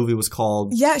whatever that movie was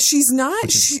called. Yeah, she's not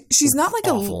like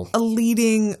a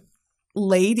leading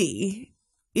lady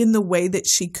in the way that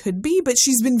she could be, but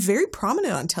she's been very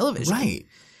prominent on television. Right.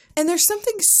 And there's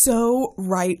something so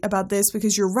right about this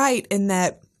because you're right in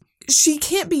that she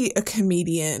can't be a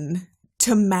comedian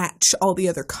to match all the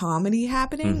other comedy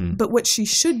happening. Mm-hmm. But what she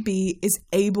should be is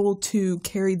able to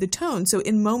carry the tone. So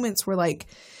in moments where like,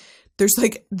 there's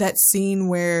like that scene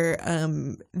where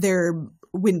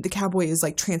when the cowboy is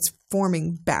like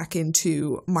transforming back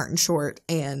into Martin Short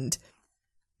and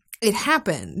it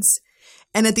happens.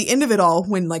 And at the end of it all,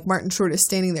 when like Martin Short is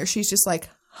standing there, she's just like,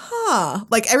 huh.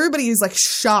 Like everybody is like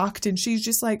shocked and she's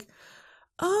just like,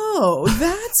 oh,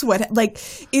 that's what,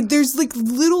 there's like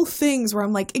little things where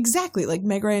I'm like, exactly, like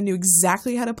Meg Ryan knew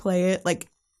exactly how to play it. Like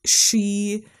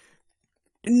she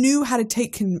knew how to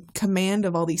take command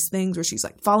of all these things where she's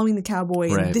like following the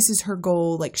cowboy and this is her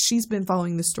goal. Like she's been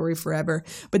following the story forever.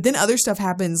 But then other stuff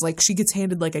happens, like she gets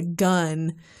handed like a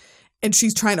gun and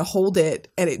she's trying to hold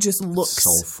it and it just looks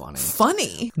so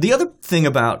funny. The other thing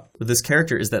about this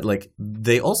character is that like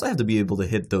they also have to be able to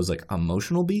hit those like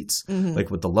emotional beats, like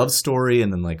with the love story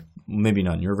and then like maybe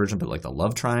not in your version, but like the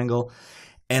love triangle.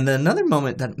 And then another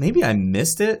moment that maybe I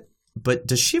missed it, but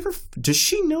does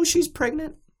she know she's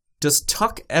pregnant? Does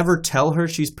Tuck ever tell her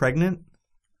she's pregnant?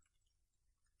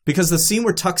 Because the scene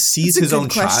where Tuck sees his own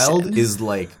child is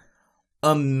like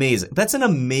amazing. That's an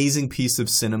amazing piece of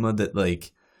cinema that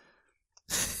like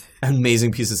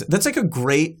that's like a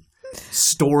great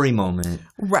story moment.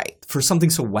 Right. For something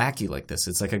so wacky like this.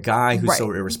 It's like a guy who's so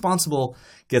irresponsible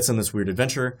gets on this weird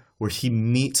adventure where he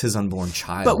meets his unborn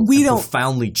child but we don't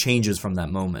profoundly changes from that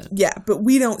moment. Yeah, but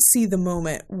we don't see the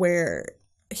moment where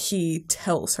he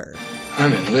tells her.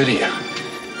 I'm in Lydia.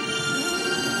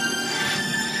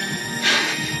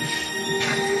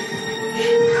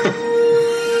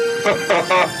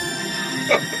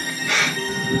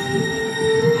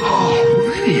 Oh,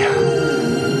 Lydia.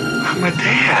 I'm a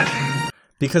dad.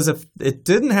 Because if it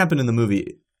didn't happen in the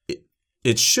movie,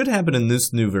 it should happen in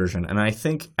this new version. And I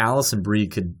think Alison Brie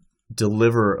could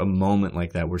deliver a moment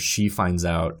like that where she finds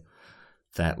out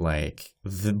that like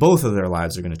both of their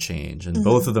lives are going to change and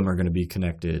both of them are going to be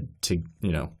connected to,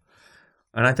 you know.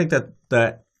 And I think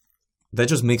that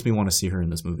just makes me want to see her in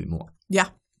this movie more. Yeah.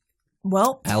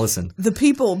 Well, Allison, the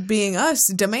people being us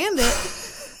demand it.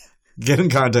 Get in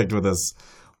contact with us.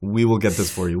 We will get this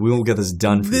for you. We will get this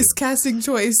done for you. This casting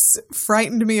choice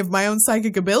frightened me of my own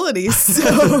psychic abilities,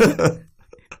 so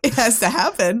it has to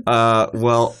happen.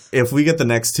 Well, if we get the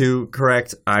next two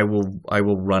correct, I will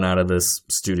run out of this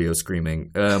studio screaming.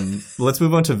 Let's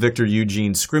move on to Victor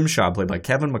Eugene Scrimshaw, played by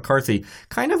Kevin McCarthy.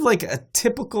 Kind of like a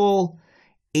typical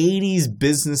 80s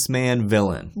businessman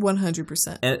villain.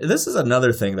 100%. And this is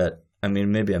another thing that, I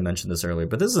mean, maybe I mentioned this earlier,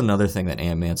 but this is another thing that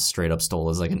Ant-Man straight up stole,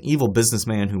 is like an evil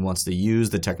businessman who wants to use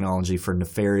the technology for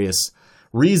nefarious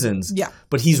reasons. Yeah.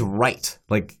 But he's right.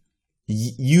 Like,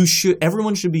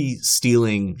 everyone should be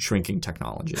stealing shrinking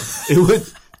technology. It would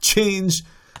change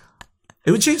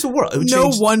the world. No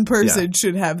one person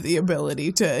should have the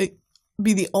ability to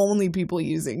be the only people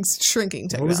using shrinking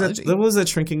technology. What was that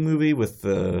shrinking movie with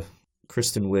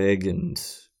Kristen Wiig and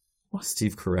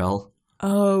Steve Carell?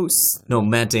 Oh. No,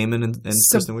 Matt Damon and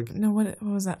Kristen Wiig. No, what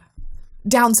was that?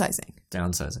 Downsizing.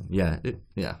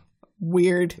 Yeah.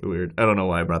 Weird. I don't know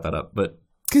why I brought that up, but...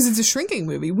 Because it's a shrinking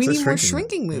movie. We need more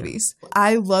shrinking movies. Yeah.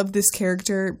 I love this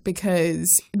character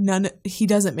because he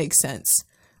doesn't make sense.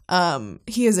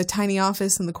 He has a tiny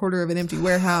office in the corner of an empty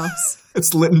warehouse.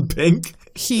 It's lit in pink.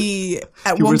 He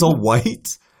wears all white.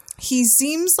 He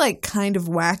seems like kind of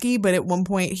wacky, but at one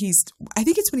point I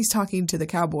think it's when he's talking to the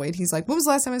cowboy and he's like, "When was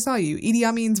the last time I saw you? Idi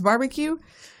Amin's barbecue?"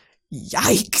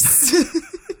 Yikes.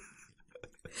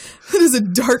 That is a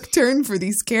dark turn for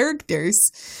these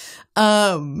characters.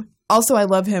 Also, I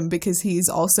love him because he's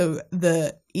also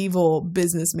the evil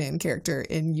businessman character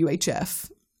in UHF.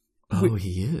 Oh,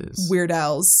 he is. Weird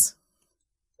Al's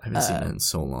I haven't seen that in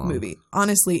so long. Movie.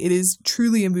 Honestly, it is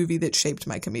truly a movie that shaped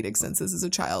my comedic senses as a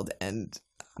child, and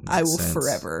I will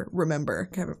forever remember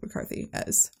Kevin McCarthy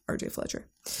as RJ Fletcher.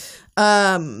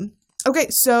 Okay,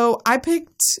 so I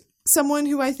picked someone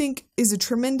who I think is a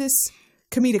tremendous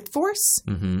comedic force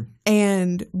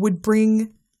and would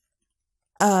bring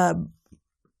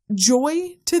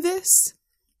joy to this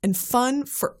and fun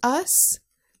for us,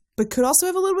 but could also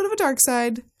have a little bit of a dark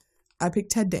side. I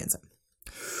picked Ted Danson.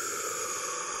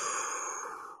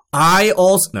 I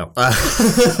also no.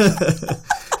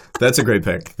 That's a great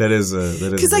pick. That is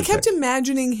because I kept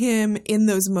imagining him in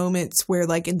those moments where,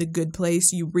 like in The Good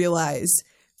Place, you realize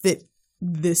that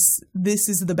this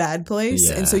is the bad place,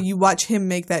 and so you watch him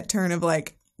make that turn of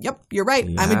like, "Yep, you're right.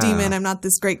 Yeah. I'm a demon. I'm not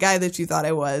this great guy that you thought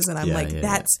I was." And I'm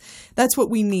that's what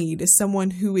we need, is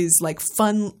someone who is like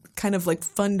fun, kind of like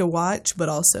fun to watch, but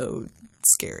also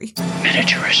scary.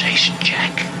 Miniaturization,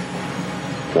 Jack.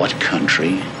 What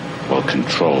country will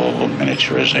control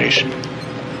miniaturization?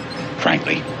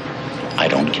 Frankly, I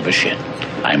don't give a shit.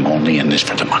 I'm only in this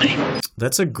for the money.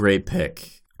 That's a great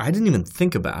pick. I didn't even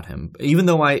think about him, even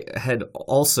though I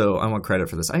want credit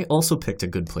for this. I also picked a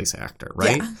Good Place actor,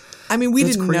 right? Yeah. I mean, we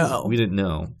didn't know. We didn't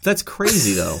know. That's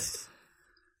crazy, though.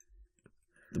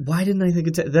 Why didn't I think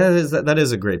of Ted? That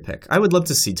is a great pick. I would love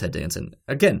to see Ted Danson.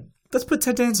 Again, let's put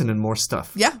Ted Danson in more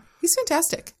stuff. Yeah, he's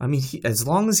fantastic. I mean, as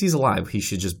long as he's alive, he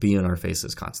should just be in our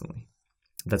faces constantly.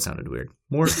 That sounded weird.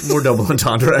 More double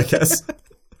entendre, I guess.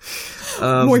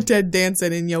 More Ted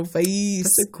Danson in your face.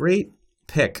 That's a great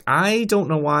pick. I don't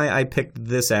know why I picked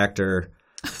this actor.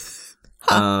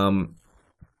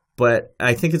 But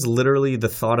I think it's literally the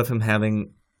thought of him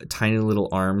having tiny little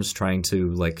arms trying to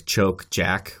like choke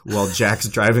Jack while Jack's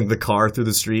driving the car through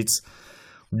the streets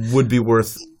would be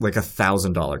worth like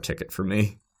 $1,000 ticket for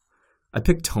me. I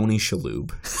picked Tony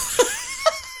Shalhoub.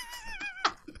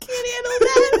 Can't handle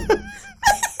that.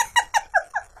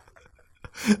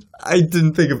 I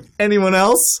didn't think of anyone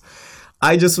else.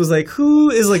 I just was like,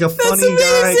 who is like a funny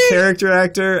guy, character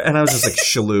actor? And I was just like,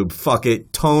 Shalhoub. Fuck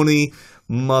it. Tony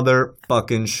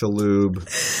motherfucking Shalhoub.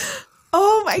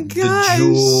 Oh my gosh. The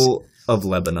jewel of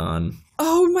Lebanon.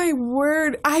 Oh my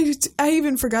word. I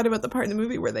even forgot about the part in the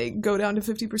movie where they go down to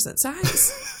 50%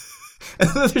 size. And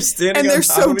they're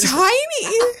so tiny.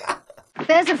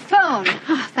 There's a phone.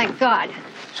 Oh, thank God.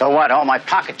 So what? All my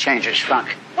pocket change is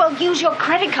shrunk. Well, use your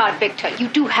credit card, Victor. You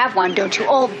do have one, don't you?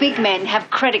 All big men have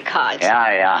credit cards.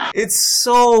 Yeah. It's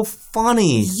so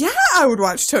funny. Yeah, I would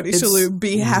watch Tony Shalhoub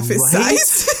be half his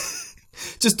size.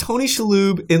 Just Tony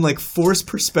Shalhoub in like forced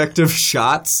perspective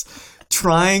shots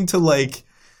trying to like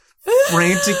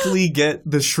frantically get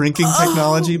the shrinking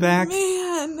technology back.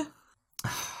 Man.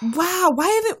 Wow,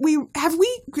 why have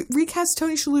we recast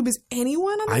Tony Shalhoub as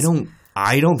anyone on this?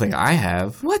 I don't think I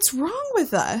have. What's wrong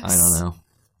with us? I don't know.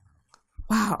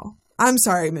 Wow. I'm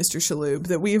sorry, Mr. Shalhoub,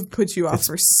 that we have put you off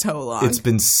for so long. It's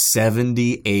been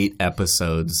 78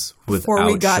 episodes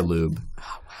without Shalhoub. Oh,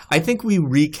 wow. I think we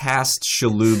recast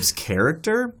Shalhoub's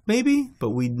character, maybe,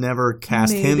 but we never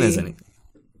cast him as anything.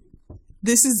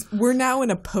 We're now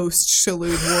in a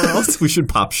post-Shalhoub world. We should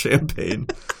pop champagne.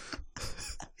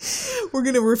 We're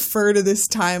going to refer to this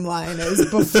timeline as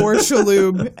before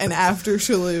Shalhoub and after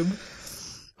Shalhoub.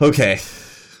 Okay.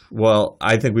 Well,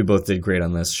 I think we both did great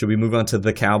on this. Should we move on to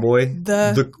the cowboy?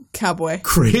 The cowboy.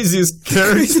 Craziest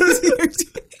character.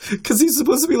 Because he's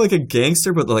supposed to be like a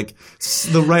gangster, but like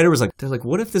the writer was like, they're like,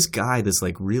 what if this guy, this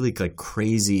like really like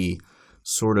crazy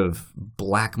sort of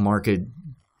black market,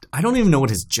 I don't even know what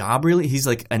his job really, he's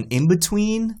like an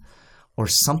in-between or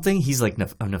something. He's like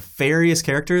a nefarious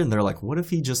character. And they're like, what if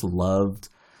he just loved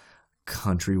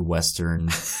country western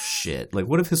shit? Like,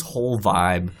 what if his whole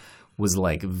vibe was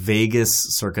like Vegas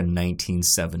circa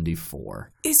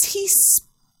 1974? Is he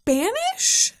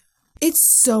Spanish?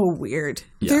 It's so weird.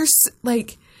 Yeah. There's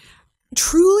like,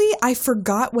 truly, I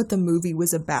forgot what the movie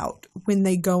was about when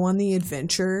they go on the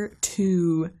adventure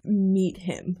to meet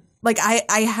him. Like,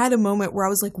 I had a moment where I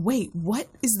was like, wait, what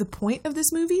is the point of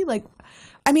this movie? Like,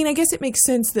 I mean, I guess it makes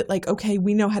sense that, like, okay,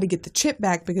 we know how to get the chip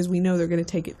back because we know they're going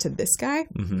to take it to this guy.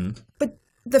 Mm-hmm. But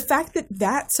the fact that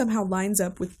that somehow lines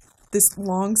up with this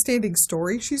long-standing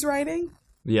story she's writing.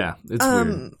 Yeah, it's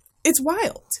weird. It's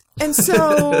wild. And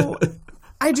so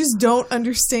I just don't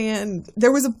understand.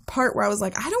 There was a part where I was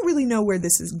like, I don't really know where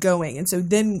this is going. And so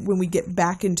then when we get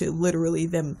back into literally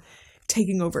them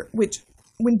taking over, which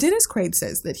when Dennis Quaid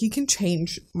says that he can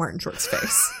change Martin Short's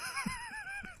face,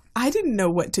 I didn't know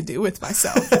what to do with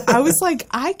myself. I was like,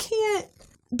 I can't,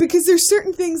 because there's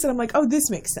certain things that I'm like, oh, this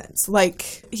makes sense.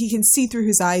 Like, he can see through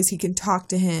his eyes. He can talk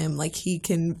to him. Like, he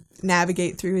can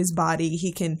navigate through his body.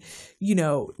 He can, you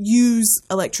know, use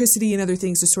electricity and other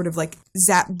things to sort of, like,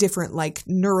 zap different, like,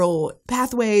 neural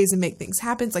pathways and make things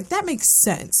happen. It's like, that makes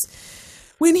sense.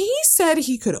 When he said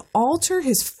he could alter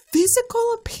his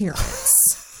physical appearance,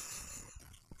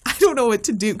 I don't know what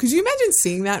to do. Could you imagine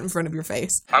seeing that in front of your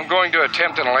face? I'm going to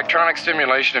attempt an electronic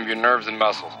stimulation of your nerves and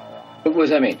muscles. What does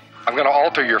that mean? I'm going to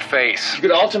alter your face. You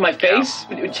could alter my face?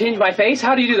 Change my face?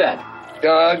 How do you do that?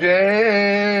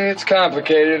 It's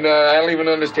complicated. I don't even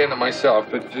understand it myself,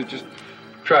 but just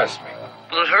trust me.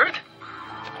 Will it hurt?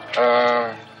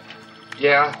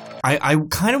 Yeah. I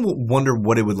kind of wonder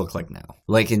what it would look like now.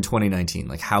 Like in 2019.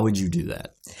 Like, how would you do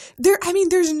that?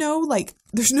 There's no...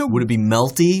 Would it be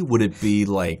melty? Would it be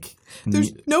like...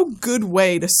 There's no good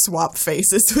way to swap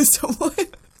faces with someone.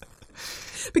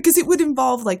 Because it would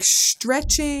involve, like,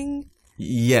 stretching.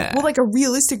 Yeah. Well, like, a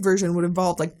realistic version would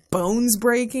involve, like, bones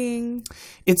breaking.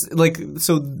 It's like,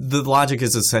 so the logic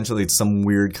is essentially it's some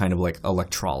weird kind of, like,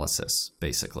 electrolysis,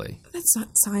 basically. That's not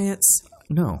science.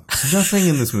 No. Nothing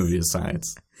in this movie is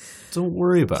science. Don't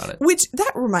worry about it. Which,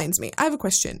 that reminds me, I have a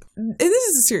question. And this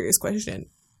is a serious question.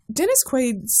 Dennis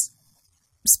Quaid's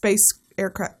space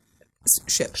aircraft...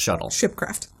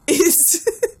 Shipcraft is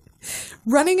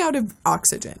running out of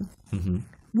oxygen. Mm-hmm.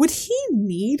 Would he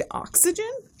need oxygen?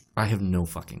 I have no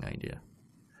fucking idea.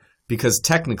 Because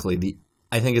technically,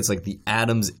 I think it's like the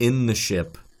atoms in the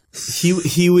ship.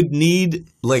 He would need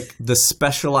like the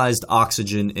specialized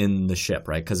oxygen in the ship,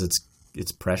 right? Because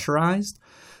it's pressurized.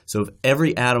 So if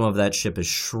every atom of that ship is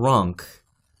shrunk,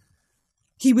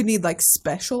 he would need like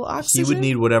special oxygen. He would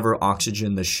need whatever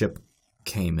oxygen the ship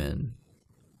came in.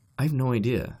 I have no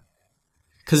idea.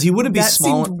 Because he wouldn't be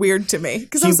small. That seemed weird to me.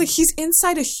 Because I was like, he's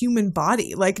inside a human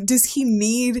body. Like, does he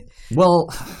need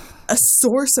a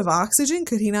source of oxygen?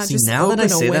 Could he not just now open that I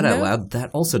say a window? that out loud,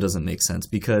 that also doesn't make sense.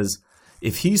 Because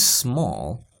if he's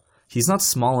small, he's not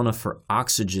small enough for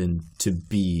oxygen to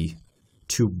be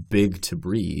too big to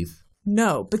breathe.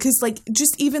 No, because like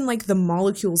just even like the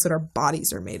molecules that our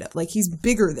bodies are made of, like he's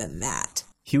bigger than that.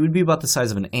 He would be about the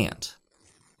size of an ant.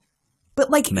 But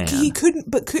like he couldn't,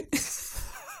 but he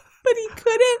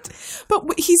couldn't.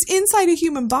 But he's inside a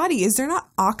human body. Is there not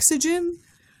oxygen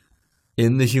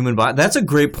in the human body? That's a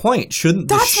great point.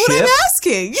 That's what I'm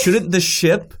asking. Shouldn't the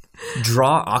ship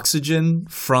draw oxygen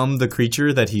from the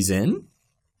creature that he's in?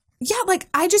 Yeah, like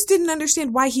I just didn't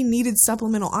understand why he needed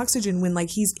supplemental oxygen when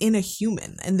like he's in a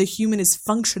human and the human is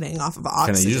functioning off of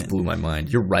oxygen. Kenna, you just blew my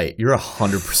mind. You're right. You're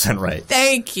 100% right.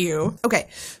 Thank you. Okay,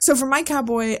 so for my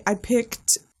cowboy, I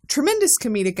picked tremendous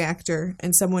comedic actor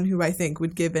and someone who I think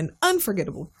would give an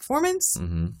unforgettable performance,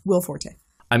 Will Forte.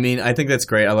 I mean, I think that's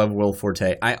great. I love Will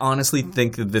Forte. I honestly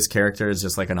think that this character is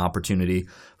just like an opportunity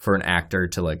for an actor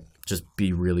to like just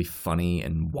be really funny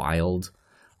and wild.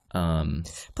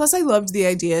 Plus, I loved the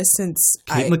idea since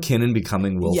Kate McKinnon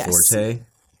becoming Will Forte.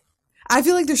 I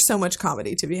feel like there's so much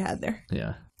comedy to be had there.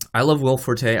 Yeah. I love Will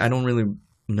Forte. I don't really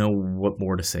know what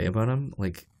more to say about him.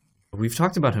 Like, we've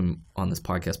talked about him on this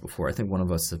podcast before. I think one of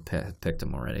us have picked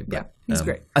him already. But, yeah, he's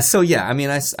great. So, yeah, I mean,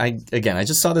 I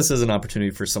just saw this as an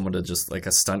opportunity for someone to just, like,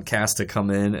 a stunt cast to come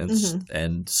in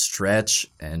and stretch,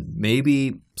 and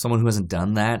maybe someone who hasn't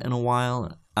done that in a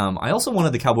while. I also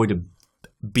wanted the cowboy to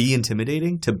be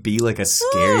intimidating, to be, like, a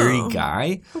scary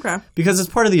guy. Okay. Because it's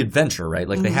part of the adventure, right?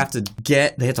 Like, they have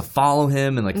to follow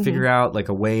him and, like, figure out, like,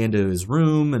 a way into his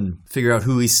room and figure out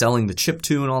who he's selling the chip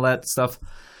to and all that stuff.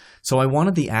 So I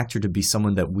wanted the actor to be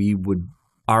someone that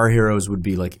our heroes would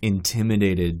be like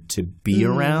intimidated to be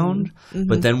around.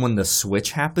 But then when the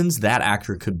switch happens, that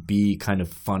actor could be kind of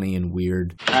funny and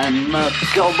weird. I'm a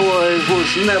cowboy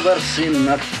who's never seen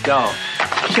a cow.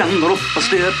 Can rope a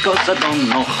steer cause I don't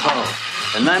know how.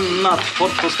 And I'm not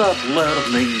supposed to start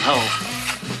learning how.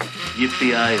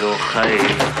 Yippee-i-oh-hi.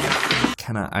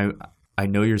 Kenna, I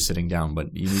know you're sitting down,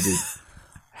 but you need to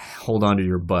hold on to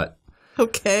your butt.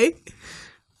 Okay.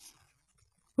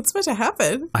 What's about to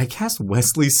happen? I cast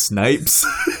Wesley Snipes.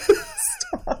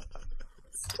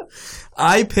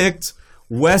 I picked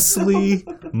Wesley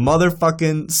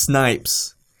motherfucking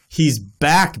Snipes. He's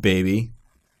back, baby.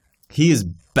 He is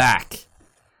back.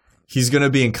 He's going to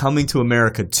be in Coming to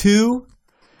America 2.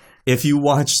 If you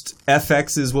watched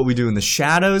FX's What We Do in the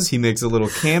Shadows, he makes a little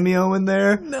cameo in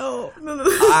there. No.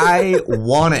 I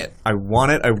want it. I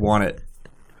want it. I want it.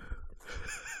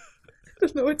 I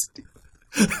don't know what to do.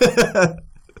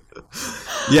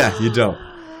 Yeah, you don't.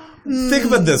 Think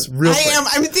about this real quick.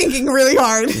 I'm thinking really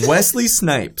hard. Wesley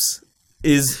Snipes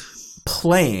is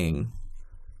playing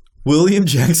William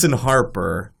Jackson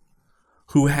Harper,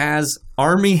 who has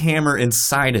Armie Hammer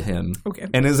inside of him,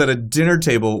 and is at a dinner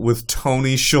table with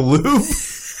Tony Shalhoub.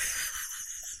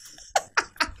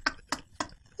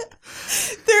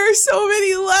 There are so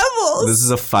many levels. This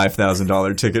is a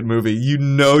 $5,000 ticket movie. You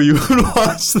know you would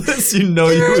watch this. You know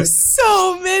you would. There are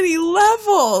so many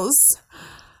levels.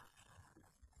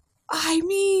 I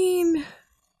mean,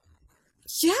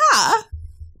 yeah.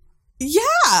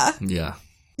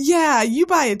 Yeah, you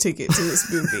buy a ticket to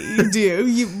this movie. You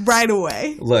do. Right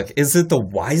away. Look, is it the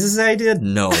wisest idea?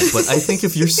 No. But I think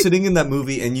if you're sitting in that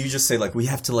movie and you just say, we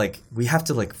have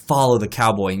to follow the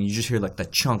cowboy, and you just hear, the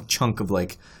chunk of,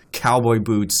 cowboy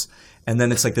boots, and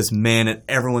then it's, this man, and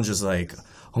everyone's just like,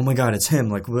 oh, my God, it's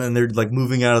him. And they're,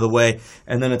 moving out of the way,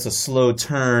 and then it's a slow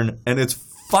turn, and it's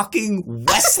fucking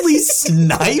Wesley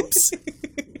Snipes?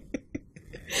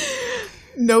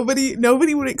 Nobody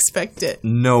would expect it.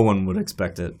 No one would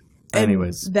expect it.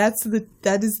 Anyways. And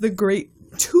that is the great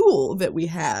tool that we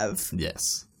have.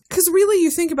 Yes. Because really, you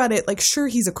think about it, sure,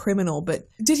 he's a criminal, but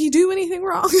did he do anything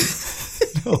wrong?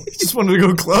 No, he just wanted to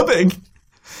go clubbing.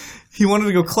 He wanted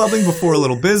to go clubbing before a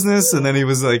little business, and then he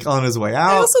was, on his way out.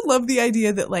 I also love the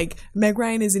idea that, Meg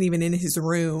Ryan isn't even in his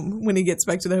room when he gets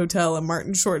back to the hotel, and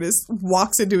Martin Short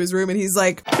walks into his room, and he's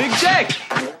like, Big Jack!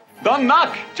 Don't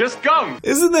knock, just come.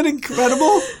 Isn't that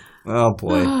incredible? Oh,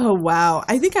 boy. Oh, wow.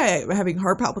 I think I am having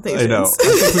heart palpitations. I know.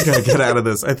 I think we got to get out of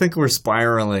this. I think we're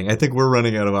spiraling. I think we're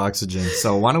running out of oxygen.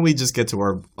 So why don't we just get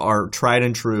to our tried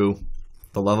and true,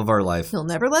 the love of our life. He'll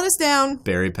never let us down.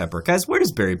 Barry Pepper. Guys, where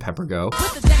does Barry Pepper go?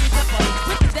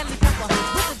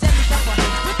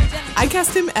 I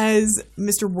cast him as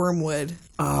Mr. Wormwood,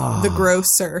 the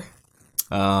grocer.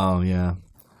 Oh, yeah.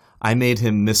 I made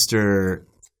him Mr.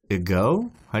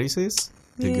 Ego? How do you say this?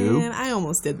 Man, I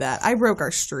almost did that. I broke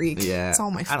our streak. Yeah. It's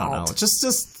all my fault. I don't know. Just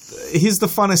he's the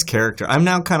funnest character. I'm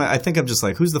now I think I'm just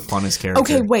who's the funnest character?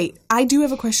 Okay, wait. I do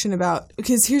have a question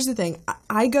because here's the thing.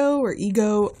 Igo or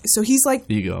Ego, so he's like...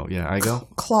 Ego, yeah.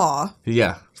 Igo? Claw.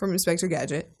 Yeah. From Inspector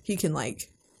Gadget. He can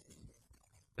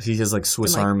He has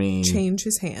Swiss Army... change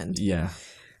his hand. Yeah.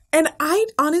 And I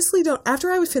honestly don't... After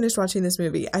I finished watching this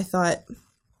movie, I thought,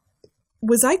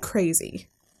 was I crazy?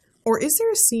 Or is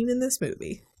there a scene in this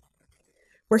movie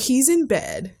where he's in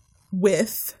bed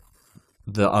with...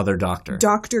 the other doctor.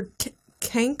 Dr.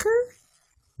 Kanker?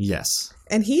 Yes.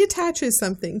 And he attaches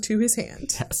something to his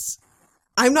hand. Yes.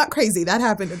 I'm not crazy. That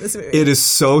happened in this movie. It is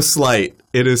so slight.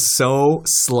 It is so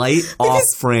slight off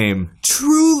frame.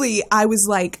 Truly, I was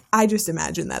I just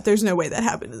imagined that. There's no way that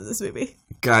happened in this movie.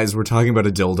 Guys, we're talking about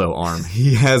a dildo arm.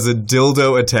 He has a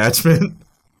dildo attachment.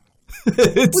 With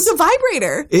a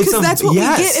vibrator. Because that's what we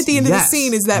get at the end of the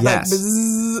scene is that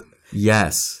bzzz.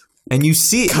 Yes. And you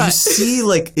see it. You see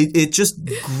it just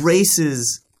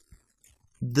graces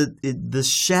the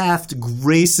shaft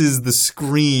graces the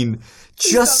screen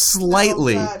just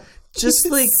slightly. Just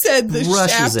said the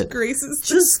brushes shaft it. Graces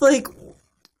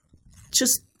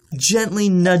just gently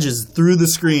nudges through the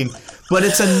screen. But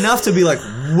it's enough to be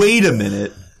wait a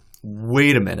minute.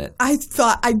 I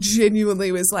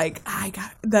genuinely was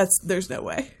there's no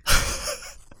way.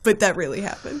 But that really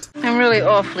happened. I'm really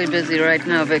awfully busy right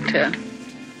now, Victor.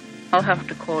 I'll have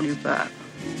to call you back.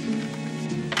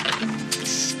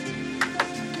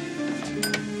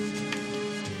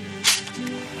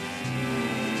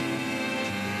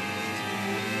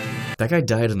 That guy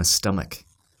died in a stomach.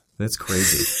 That's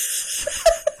crazy.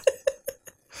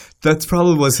 That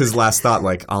probably was his last thought.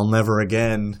 I'll never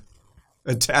again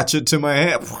attach it to my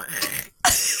hand.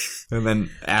 And then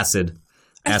acid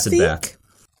bath.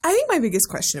 I think my biggest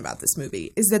question about this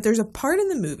movie is that there's a part in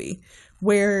the movie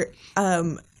where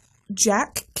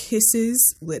Jack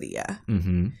kisses Lydia.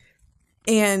 Mm-hmm.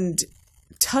 And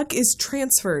Tuck is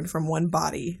transferred from one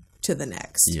body to the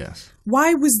next. Yes.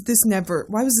 Why was this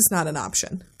not an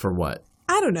option? For what?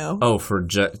 I don't know. Oh, for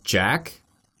Jack?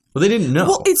 Well, they didn't know.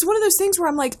 Well, it's one of those things where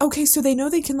I'm okay, so they know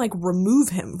they can remove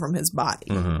him from his body.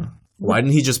 Mm-hmm. Why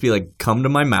didn't he just be and come to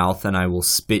my mouth and I will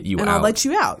spit you out? And I'll let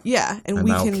you out, yeah.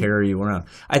 And I'll carry you around.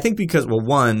 I think because,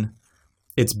 one,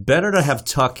 it's better to have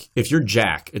Tuck, if you're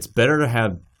Jack, it's better to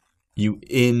have you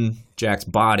in Jack's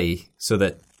body so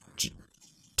that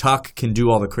Tuck can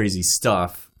do all the crazy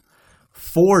stuff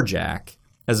for Jack,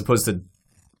 as opposed to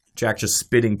Jack just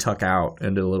spitting Tuck out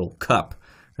into a little cup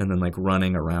and then like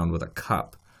running around with a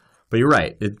cup. But you're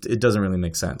right. It doesn't really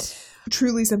make sense.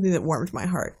 Truly something that warmed my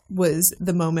heart was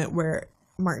the moment where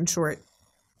Martin Short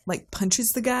like punches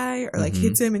the guy or like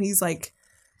hits him, and he's like,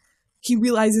 he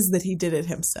realizes that he did it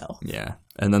himself. Yeah.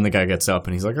 And then the guy gets up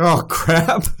and he's like, oh,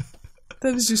 crap.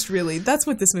 That was just really, that's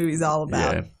what this movie's all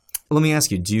about. Yeah. Let me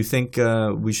ask you, do you think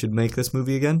we should make this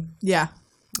movie again? Yeah.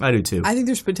 I do too. I think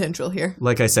there's potential here.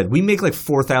 Like I said, we make like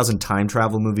 4,000 time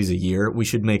travel movies a year. We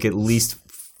should make at least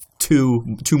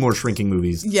two more shrinking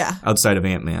movies. Yeah. Outside of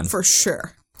Ant-Man. For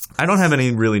sure. I don't have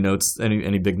any really notes,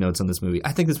 any big notes on this movie.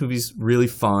 I think this movie's really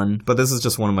fun, but this is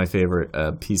just one of my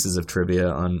favorite pieces of trivia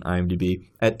on IMDb.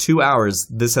 At 2 hours,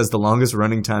 this has the longest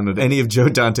running time of any of Joe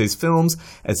Dante's films,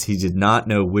 as he did not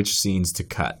know which scenes to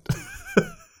cut.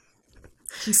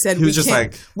 He said, he was just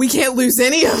like, we can't lose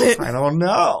any of it. I don't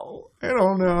know.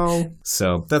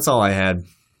 So that's all I had.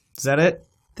 Is that it?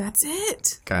 That's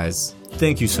it. Guys,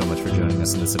 thank you so much for joining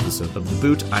us in this episode of The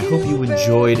Boot. I hope you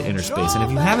enjoyed Inner Space. And if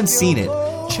you haven't seen it,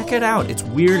 check it out. It's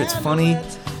weird. It's funny.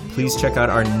 Please check out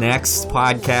our next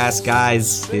podcast,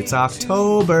 guys. It's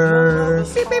October.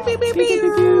 Beep, beep, beep, beep,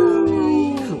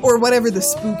 beep. Or whatever the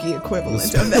spooky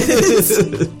equivalent of that is.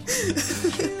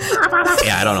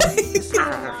 Yeah, I don't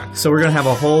know. So we're going to have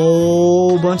a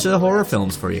whole bunch of horror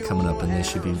films for you coming up, and they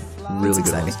should be really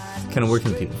good ones. Kind of, where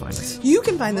can people find us? You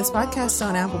can find this podcast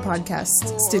on Apple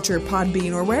Podcasts, Stitcher,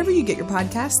 Podbean, or wherever you get your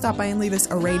podcasts. Stop by and leave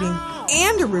us a rating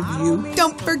and a review.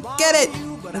 Don't forget it.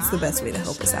 That's the best way to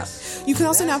help us out. You can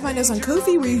also now find us on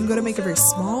Ko-fi, where you can go to make a very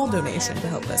small donation to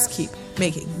help us keep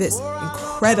making this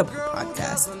incredible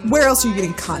podcast. Where else are you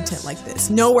getting content like this?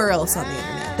 Nowhere else on the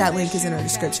internet. That link is in our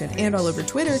description and all over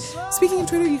Twitter. Speaking of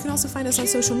Twitter, you can also find us on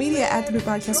social media at The Boot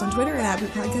Podcast on Twitter and at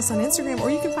Boot Podcast on Instagram, or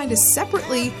you can find us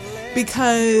separately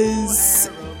because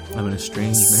I'm in a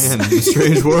strange man in a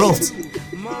strange world.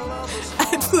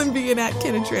 At Flynn B and at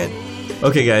Ken and Trent.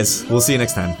 Okay, guys, we'll see you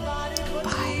next time.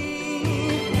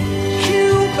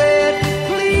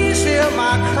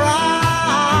 My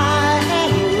cry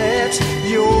and let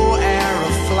your arrow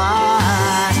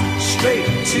fly straight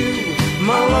to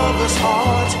my lover's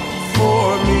heart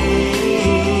for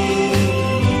me.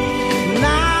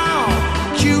 Now,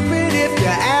 Cupid, if your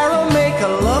arrow make a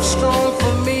love stone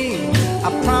for me, I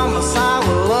promise I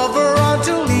will love her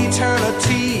until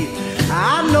eternity.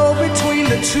 I know between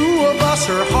the two of us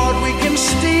her heart we can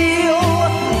steal.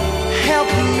 Help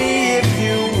me if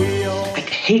you will. I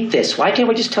hate this. Why can't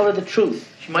we just tell her the truth?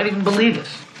 She might even believe us.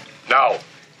 No.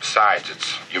 Besides,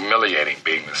 it's humiliating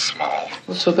being this small.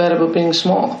 What's so bad about being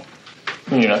small?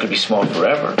 I mean, you're not going to be small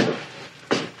forever.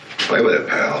 Play with it,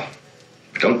 pal.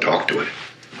 Don't talk to it.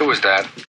 Who was that?